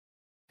with.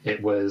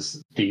 It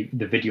was the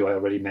video I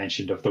already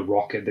mentioned of the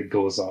rocket that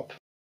goes up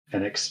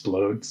and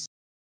explodes.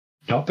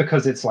 Not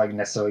because it's like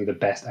necessarily the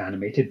best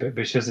animated, but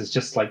because it's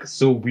just like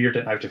so weird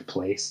and out of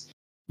place.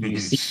 You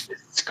see the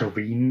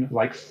screen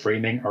like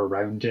framing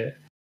around it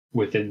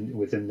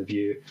within the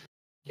view.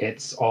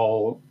 It's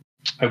all,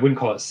 I wouldn't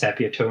call it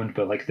sepia toned,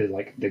 but like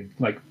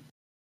the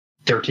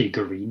dirty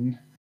green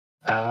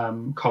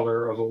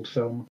color of old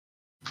film.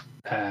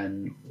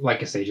 And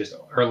like I say, just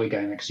early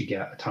Gainax, you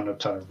get a ton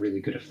of really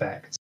good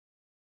effects.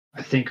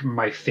 I think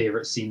my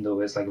favorite scene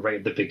though is like right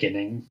at the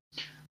beginning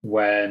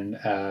when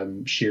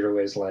Shiro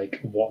is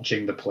like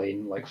watching the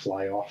plane like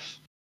fly off.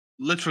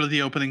 Literally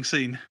the opening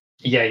scene.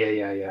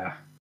 Yeah.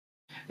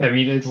 I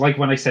mean, it's like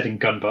when I said in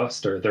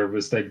Gunbuster, there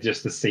was like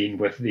just the scene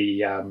with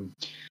the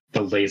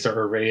laser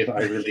array that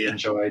I really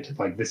enjoyed.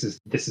 Like this is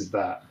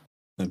that.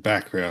 The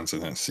backgrounds in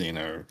that scene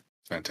are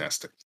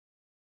fantastic.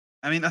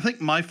 I mean, I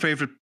think my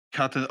favorite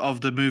cut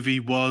of the movie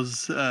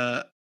was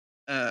a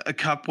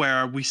cut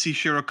where we see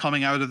Shiro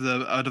coming out of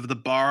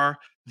the bar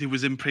that he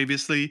was in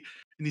previously,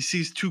 and he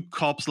sees two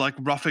cops like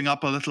roughing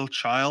up a little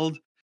child,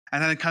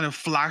 and then it kind of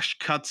flash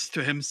cuts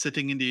to him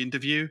sitting in the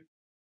interview,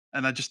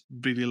 and I just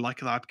really like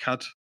that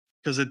cut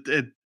because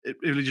it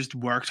really just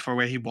worked for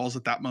where he was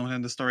at that moment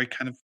in the story,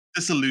 kind of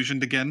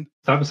disillusioned again.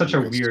 That was such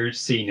a weird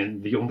scene,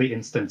 and the only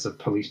instance of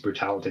police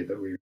brutality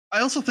that we.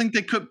 I also think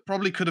they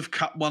could have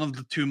cut one of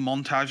the two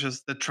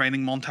montages, the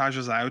training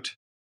montages, out.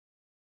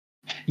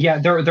 Yeah,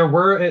 there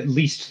were at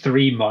least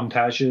 3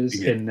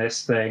 montages in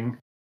this thing,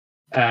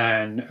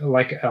 and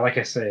like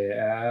I say,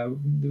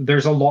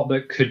 there's a lot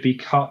that could be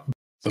cut.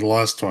 The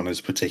last one is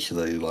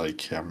particularly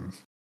like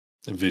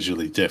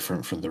visually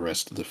different from the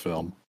rest of the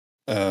film.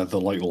 the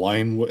like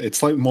line.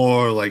 It's like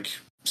more like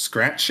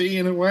scratchy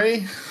in a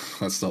way.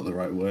 That's not the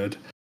right word.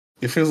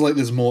 It feels like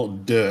there's more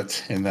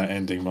dirt in that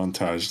ending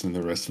montage than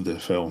the rest of the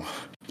film.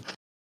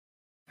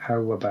 How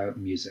about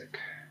music?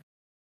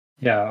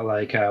 Yeah,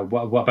 like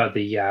what about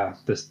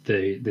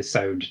the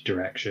sound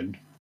direction?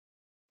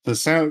 The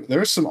sound,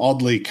 there are some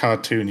oddly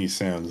cartoony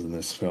sounds in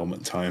this film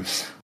at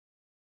times.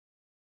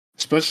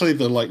 Especially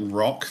the like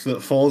rock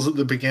that falls at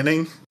the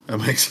beginning. It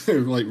makes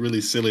it like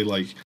really silly,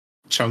 like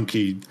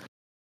chunky,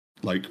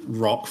 like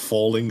rock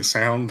falling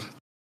sound.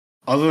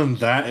 Other than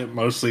that, it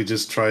mostly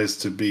just tries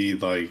to be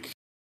like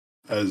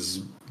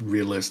as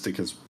realistic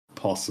as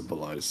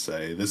possible, I'd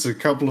say. There's a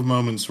couple of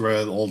moments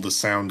where all the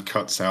sound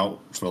cuts out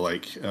for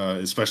like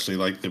especially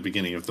like the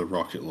beginning of the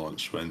rocket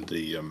launch when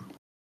the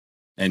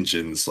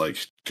engines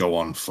like go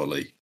on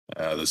fully.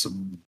 There's a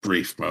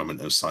brief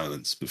moment of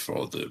silence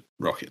before the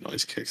rocket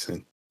noise kicks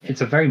in.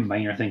 It's a very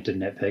minor thing to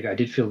nitpick. I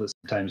did feel that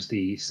sometimes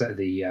the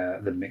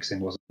mixing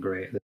wasn't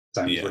great. The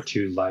sounds were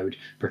too loud,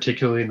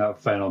 particularly in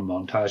that final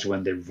montage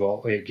when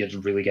it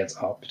really gets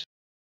upped.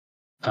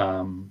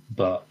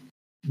 But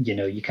you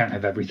know, you can't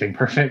have everything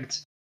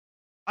perfect.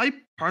 I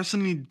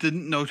personally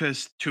didn't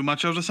notice too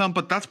much of the sound,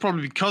 but that's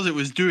probably because it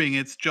was doing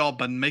its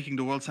job and making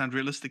the world sound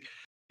realistic.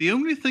 The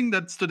only thing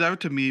that stood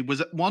out to me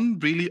was at one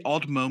really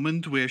odd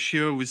moment where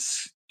Shiro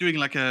was doing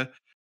like a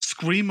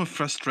scream of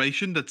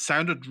frustration that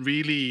sounded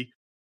really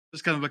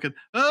just kind of like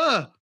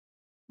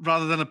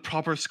rather than a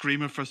proper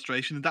scream of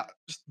frustration. That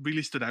just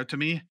really stood out to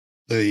me.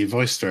 The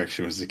voice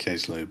direction was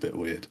occasionally a bit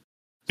weird.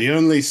 The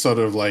only sort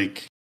of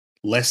like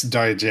less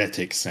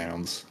diegetic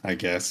sounds, I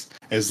guess,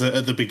 is that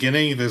at the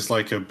beginning there's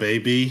like a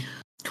baby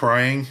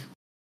crying,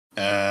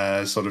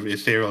 sort of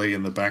ethereally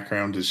in the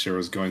background as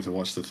Shiro's going to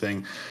watch the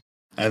thing.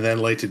 And then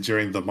later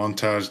during the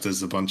montage,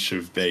 there's a bunch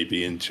of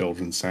baby and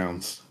children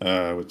sounds,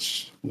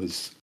 which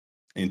was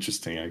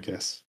interesting, I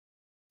guess.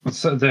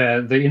 So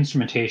the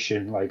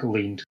instrumentation like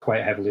leaned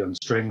quite heavily on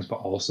strings, but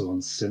also on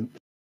synth.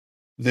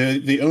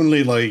 The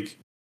only like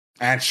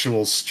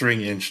actual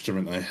string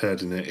instrument I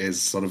heard in it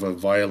is sort of a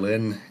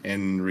violin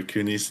in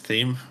Rikuni's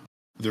theme.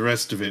 The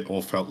rest of it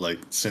all felt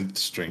like synth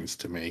strings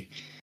to me.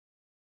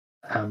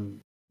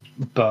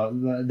 But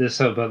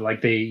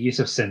like the use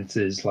of synths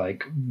is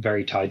like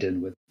very tied in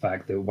with the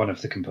fact that one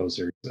of the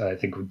composers, I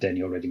think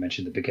Denny already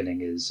mentioned at the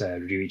beginning, is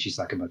Ryuichi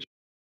Sakamoto.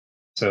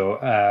 So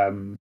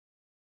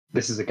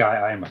this is a guy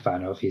I am a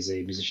fan of. He's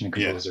a musician and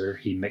composer.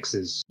 Yeah. He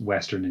mixes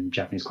Western and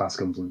Japanese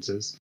classical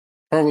influences.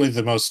 Probably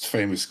the most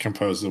famous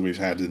composer we've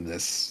had in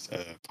this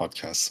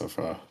podcast so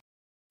far.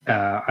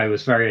 I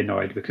was very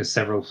annoyed because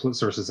several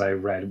sources I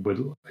read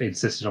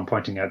insisted on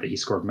pointing out that he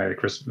scored Merry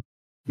Christmas,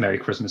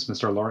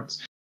 Mr.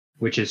 Lawrence,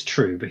 which is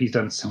true, but he's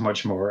done so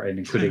much more, and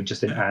including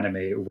just in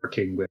anime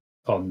working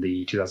on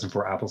the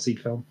 2004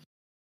 Appleseed film.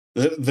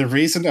 The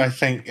reason I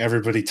think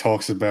everybody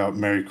talks about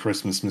Merry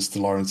Christmas,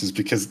 Mr. Lawrence is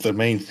because the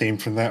main theme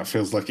from that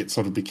feels like it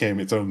sort of became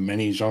its own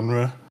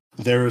mini-genre.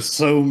 There are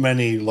so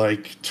many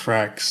like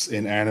tracks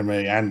in anime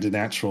and in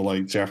actual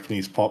like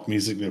Japanese pop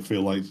music that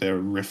feel like they're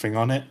riffing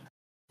on it.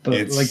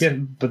 But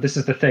but this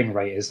is the thing,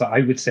 right? Is that I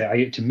would say I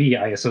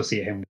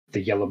associate him with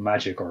the Yellow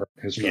Magic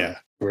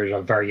Orchestra, we're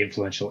a very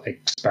influential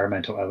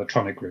experimental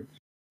electronic group.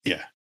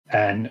 Yeah.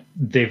 And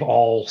they've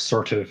all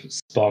sort of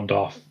spawned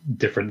off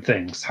different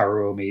things.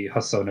 Haruomi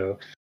Hosono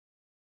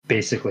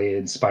basically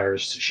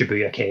inspires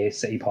Shibuya Kei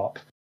city pop.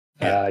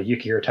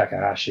 Yukihiro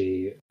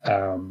Takahashi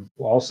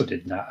also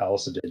did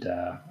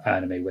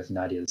anime with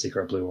Nadia the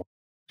Secret Blue.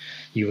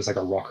 He was like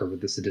a rocker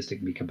with the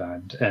Sadistic Mika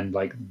band, and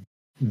like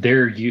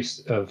their use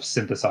of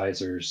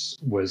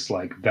synthesizers was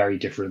like very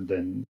different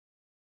than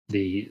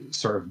the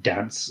sort of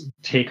dance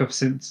take of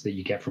synths that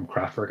you get from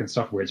Kraftwerk and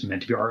stuff, where it's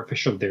meant to be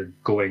artificial. They're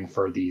going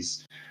for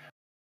these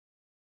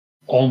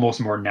almost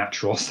more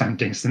natural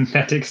sounding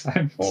synthetic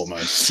sounds.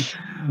 Almost.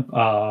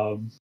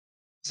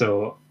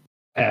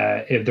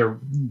 If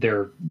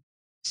they're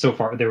so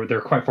far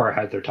they're quite far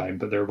ahead of their time,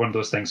 but they're one of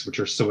those things which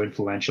are so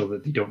influential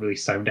that they don't really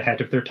sound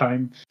ahead of their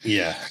time.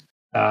 Yeah.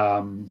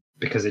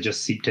 Because it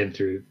just seeped in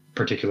through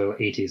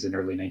particularly 80s and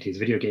early 90s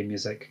video game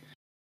music.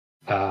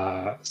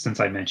 Since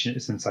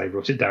I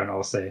wrote it down,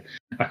 I'll say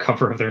a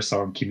cover of their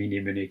song Kimi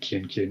ni Mune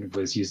Kyun Kyun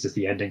was used as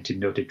the ending to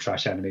noted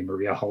trash anime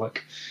Maria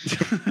Holic.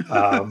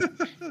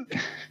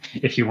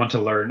 If you want to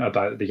learn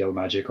about the Yellow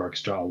Magic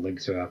Orchestra, I'll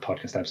link to a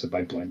podcast episode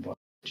by Blind Boy,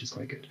 which is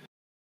quite good.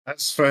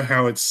 As for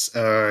how it's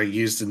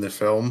used in the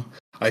film,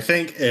 I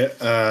think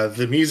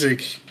the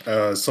music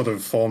sort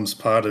of forms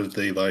part of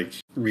the like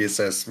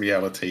reassess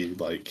reality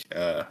like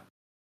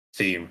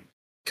theme,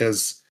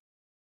 because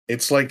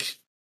it's like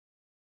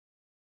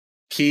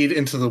keyed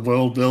into the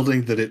world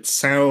building that it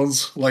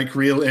sounds like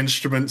real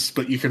instruments,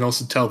 but you can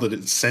also tell that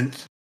it's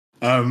synth.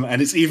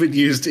 And it's even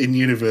used in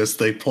universe.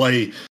 They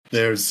play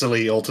their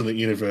silly alternate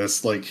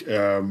universe like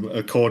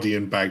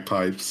accordion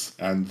bagpipes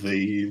and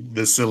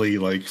the silly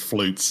like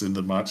flutes in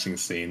the marching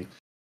scene.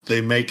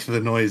 They make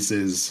the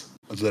noises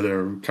that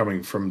are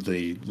coming from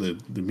the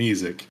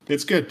music.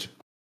 It's good.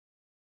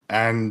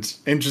 And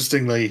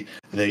interestingly,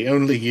 they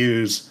only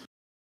use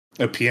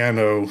a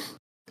piano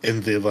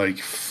in the like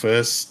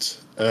first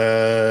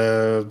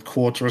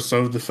quarter or so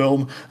of the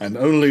film, and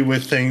only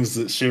with things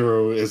that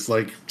Shiro is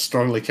like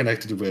strongly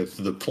connected with,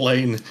 the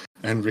plane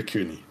and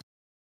Rikuni.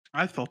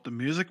 I thought the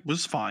music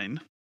was fine.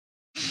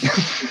 Fuck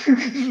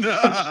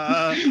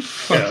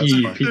that's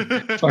you,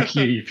 fine. fuck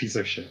you, you piece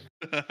of shit.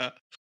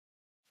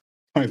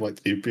 I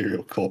like the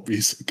Imperial Court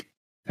music.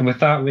 And with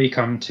that, we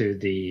come to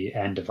the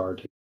end of our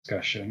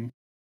discussion.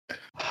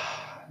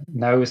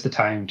 Now is the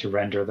time to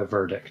render the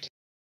verdict.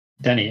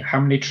 Denny, how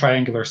many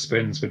triangular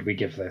spoons would we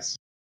give this?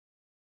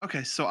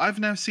 Okay, so I've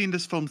now seen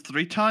this film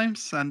 3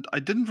 times, and I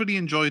didn't really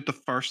enjoy it the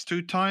first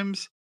 2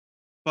 times,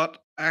 but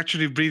I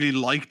actually really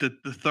liked it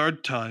the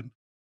third time.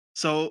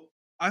 So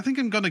I think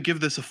I'm going to give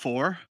this a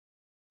 4.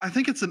 I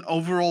think it's an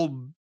overall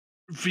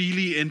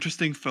really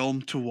interesting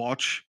film to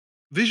watch.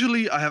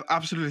 Visually, I have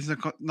absolutely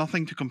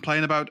nothing to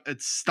complain about.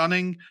 It's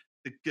stunning.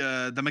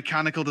 The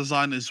mechanical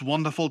design is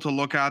wonderful to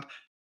look at.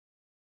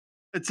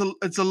 It's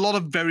a lot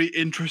of very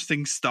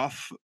interesting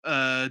stuff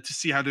to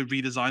see how they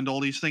redesigned all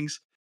these things.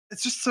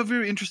 It's just so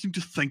very interesting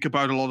to think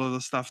about a lot of the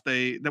stuff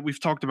that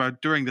we've talked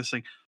about during this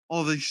thing.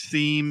 All these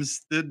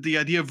themes, the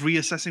idea of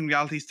reassessing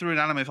realities through an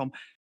anime film.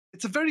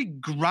 It's a very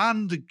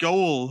grand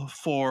goal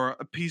for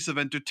a piece of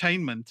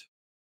entertainment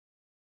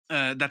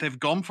that they've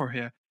gone for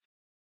here.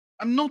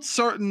 I'm not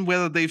certain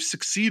whether they've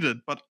succeeded,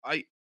 but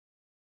I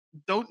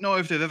don't know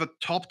if they've ever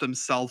topped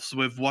themselves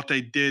with what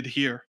they did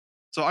here.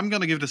 So I'm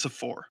going to give this a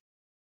 4.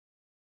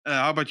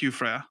 How about you,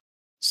 Freya?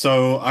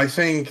 So I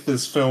think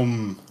this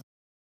film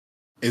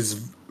is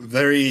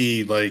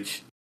very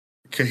like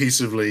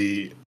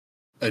cohesively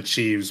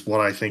achieves what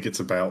I think it's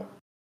about,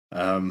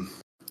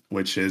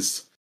 which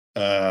is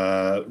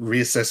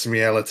reassessing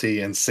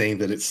reality and seeing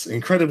that it's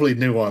incredibly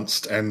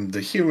nuanced, and the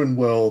human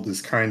world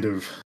is kind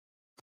of,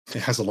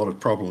 it has a lot of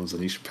problems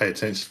and you should pay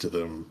attention to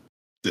them.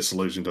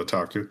 Disillusioned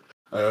otaku.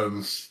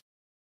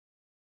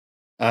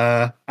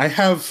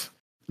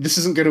 This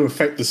isn't going to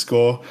affect the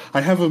score. I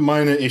have a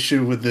minor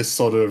issue with this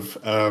sort of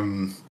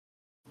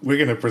we're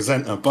going to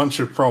present a bunch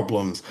of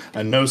problems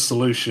and no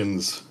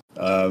solutions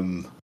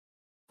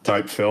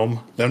type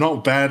film. They're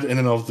not bad in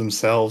and of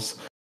themselves,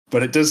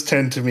 but it does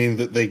tend to mean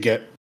that they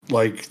get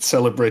like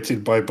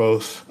celebrated by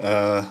both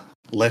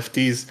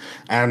lefties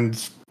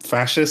and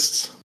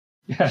fascists.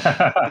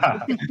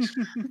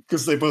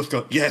 Because they both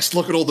go, yes,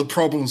 look at all the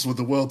problems with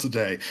the world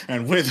today,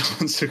 and we're the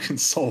ones who can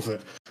solve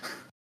it.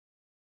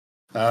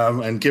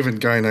 And given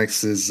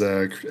Gainax's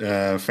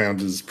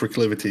founders'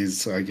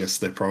 proclivities, I guess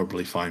they're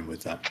probably fine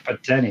with that.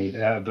 But Denny,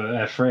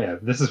 Freya,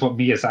 this is what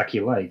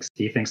Miyazaki likes.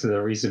 He thinks that the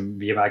reason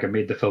Miyazaki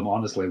made the film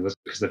honestly was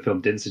because the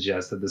film didn't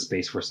suggest that the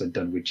Space Force had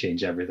done would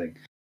change everything.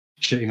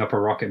 Shooting up a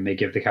rocket may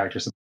give the character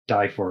something to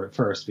die for at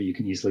first, but you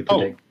can easily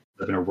predict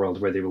live in a world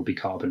where they will be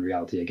caught up in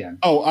reality again.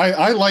 Oh,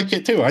 I like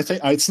it too. I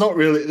think it's not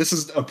really. This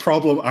is a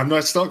problem.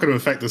 It's not going to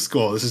affect the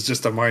score. This is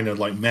just a minor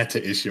like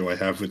meta issue I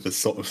have with this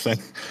sort of thing.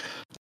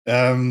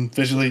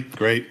 Visually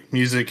great,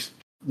 music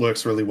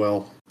works really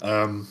well.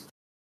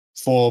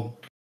 4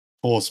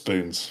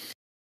 spoons.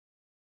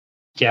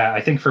 Yeah, I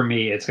think for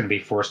me it's going to be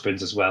 4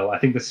 spoons as well. I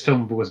think this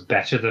film was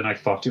better than I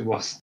thought it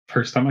was the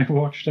first time I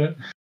watched it.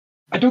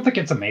 I don't think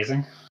it's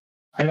amazing.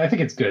 I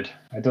think it's good.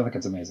 I don't think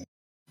it's amazing.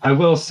 I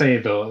will say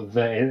though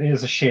that it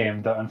is a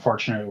shame that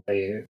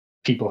unfortunately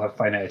people have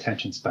finite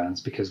attention spans,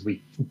 because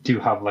we do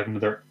have like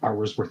another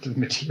hour's worth of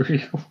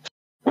material.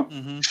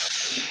 Mm-hmm.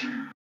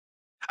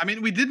 I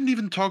mean, we didn't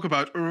even talk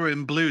about Uru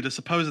in Blue, the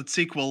supposed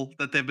sequel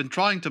that they've been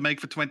trying to make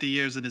for 20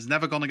 years and is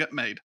never going to get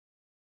made.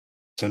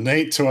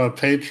 Donate to our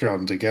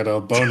Patreon to get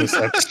our bonus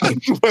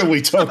episode where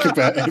we talk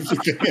about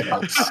everything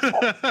else.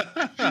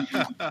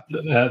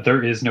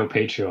 There is no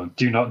Patreon.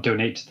 Do not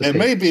donate to the There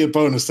may be a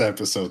bonus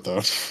episode,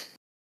 though.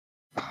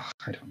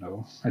 I don't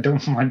know.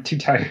 I'm too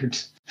tired.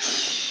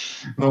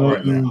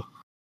 Right now.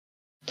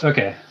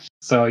 Okay,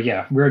 so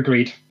yeah, we're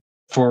agreed.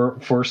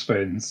 4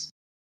 spoons.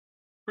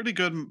 Pretty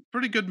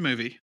good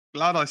movie.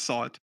 Glad I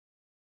saw it.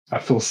 A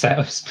full set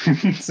of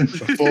spoons.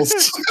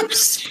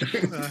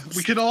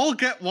 We can all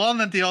get one,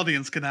 and the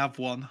audience can have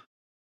one.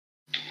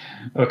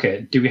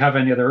 Okay, do we have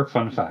any other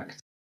fun facts?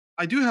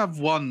 I do have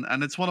one,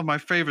 and it's one of my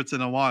favorites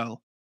in a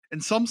while. In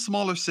some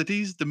smaller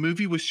cities, the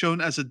movie was shown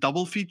as a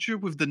double feature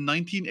with the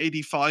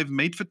 1985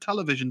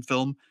 made-for-television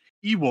film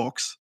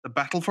Ewoks: The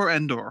Battle for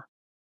Endor.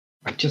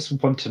 I just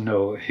want to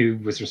know who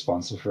was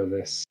responsible for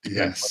this.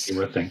 Yes. What you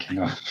were thinking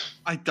of.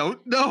 I don't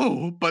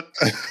know, but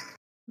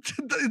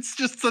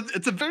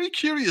it's a very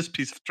curious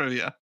piece of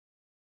trivia.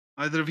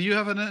 Either of you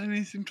have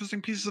any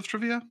interesting pieces of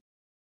trivia?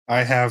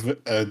 I have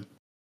a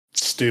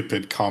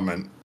stupid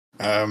comment.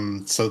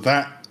 So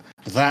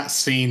that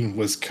scene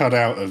was cut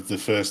out of the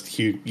first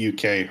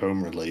UK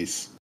home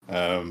release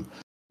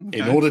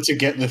in order to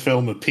get the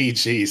film a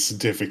PG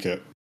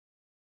certificate.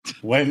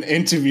 When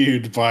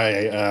interviewed by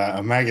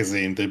a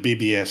magazine, the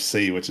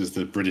BBFC, which is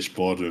the British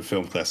Board of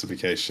Film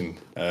Classification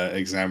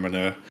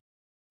Examiner,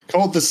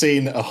 called the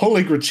scene a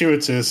wholly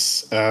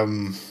gratuitous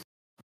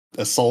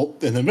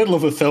assault in the middle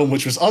of a film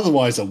which was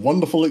otherwise a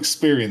wonderful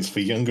experience for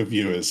younger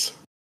viewers.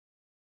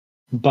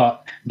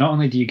 But not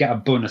only do you get a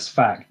bonus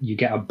fact, you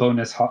get a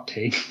bonus hot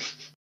take.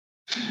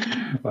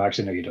 Well,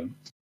 actually, no, you don't.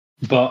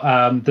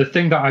 But the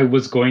thing that I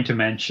was going to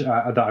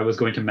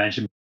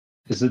mention,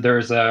 is that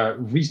there's a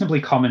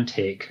reasonably common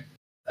take.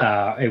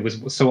 It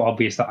was so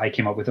obvious that I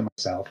came up with it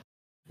myself,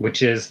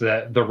 which is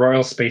that the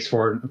Royal Space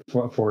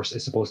Force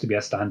is supposed to be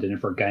a stand-in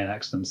for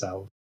Gynax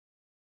themselves.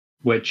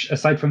 Which,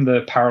 aside from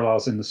the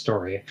parallels in the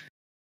story,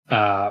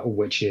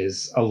 which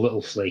is a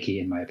little flaky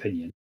in my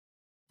opinion,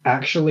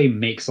 actually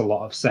makes a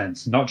lot of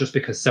sense. Not just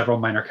because several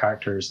minor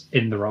characters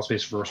in the Royal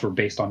Space Force were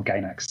based on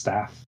Gynax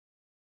staff,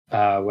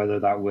 whether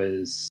that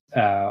was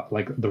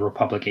like the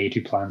Republic aide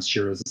who plans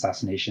Shiro's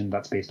assassination,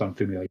 that's based on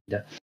Fumio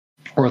Ida,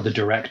 or the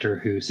director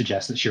who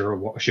suggests that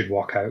Shiro should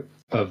walk out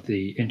of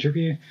the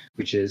interview,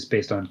 which is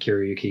based on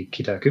Kiryuki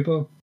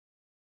Kitakubo.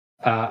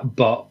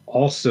 But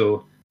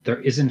also,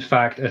 there is in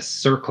fact a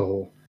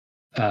circle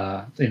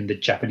in the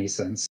Japanese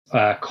sense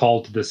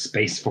called the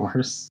Space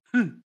Force,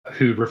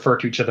 who refer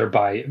to each other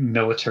by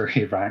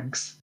military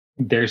ranks.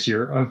 There's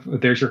your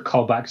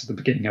callback to the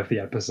beginning of the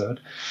episode.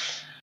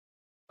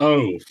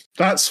 Oh,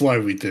 that's why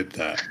we did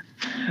that.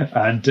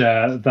 And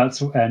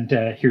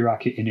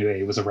Hiroaki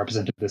Inoue was a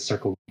representative of this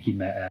circle. He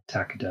met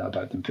Takeda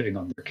about them putting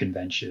on their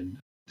convention.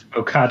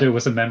 Okada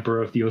was a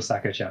member of the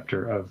Osaka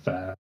chapter of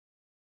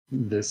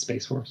the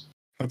Space Force.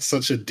 That's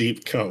such a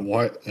deep cut.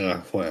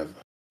 Whatever.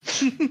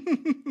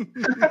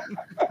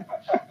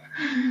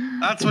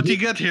 That's what you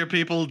get here,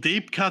 people.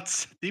 Deep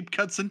cuts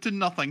into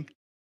nothing.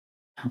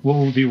 What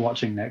will we be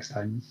watching next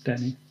time,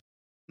 Denny?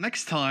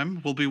 Next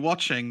time, we'll be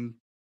watching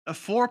a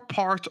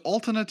 4-part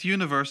alternate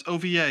universe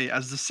OVA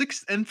as the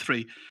 6th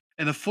entry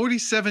in a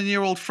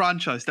 47-year-old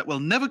franchise that will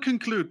never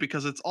conclude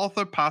because its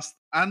author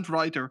and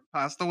writer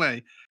passed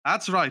away.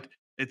 That's right.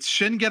 It's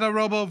Shin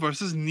Getarobo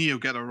versus Neo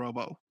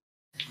Getarobo.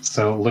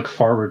 So look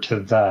forward to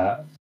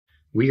that.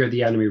 We are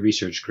the Anime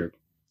Research Group,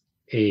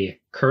 a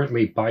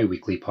currently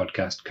bi-weekly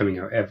podcast coming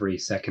out every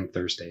second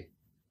Thursday,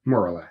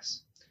 more or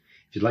less.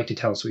 If you'd like to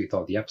tell us what you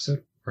thought of the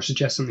episode, or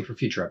suggest something for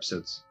future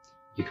episodes,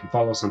 you can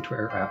follow us on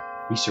Twitter at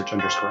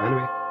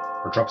research_anime,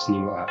 or drop us an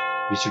email at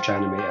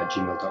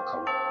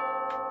researchanime@gmail.com.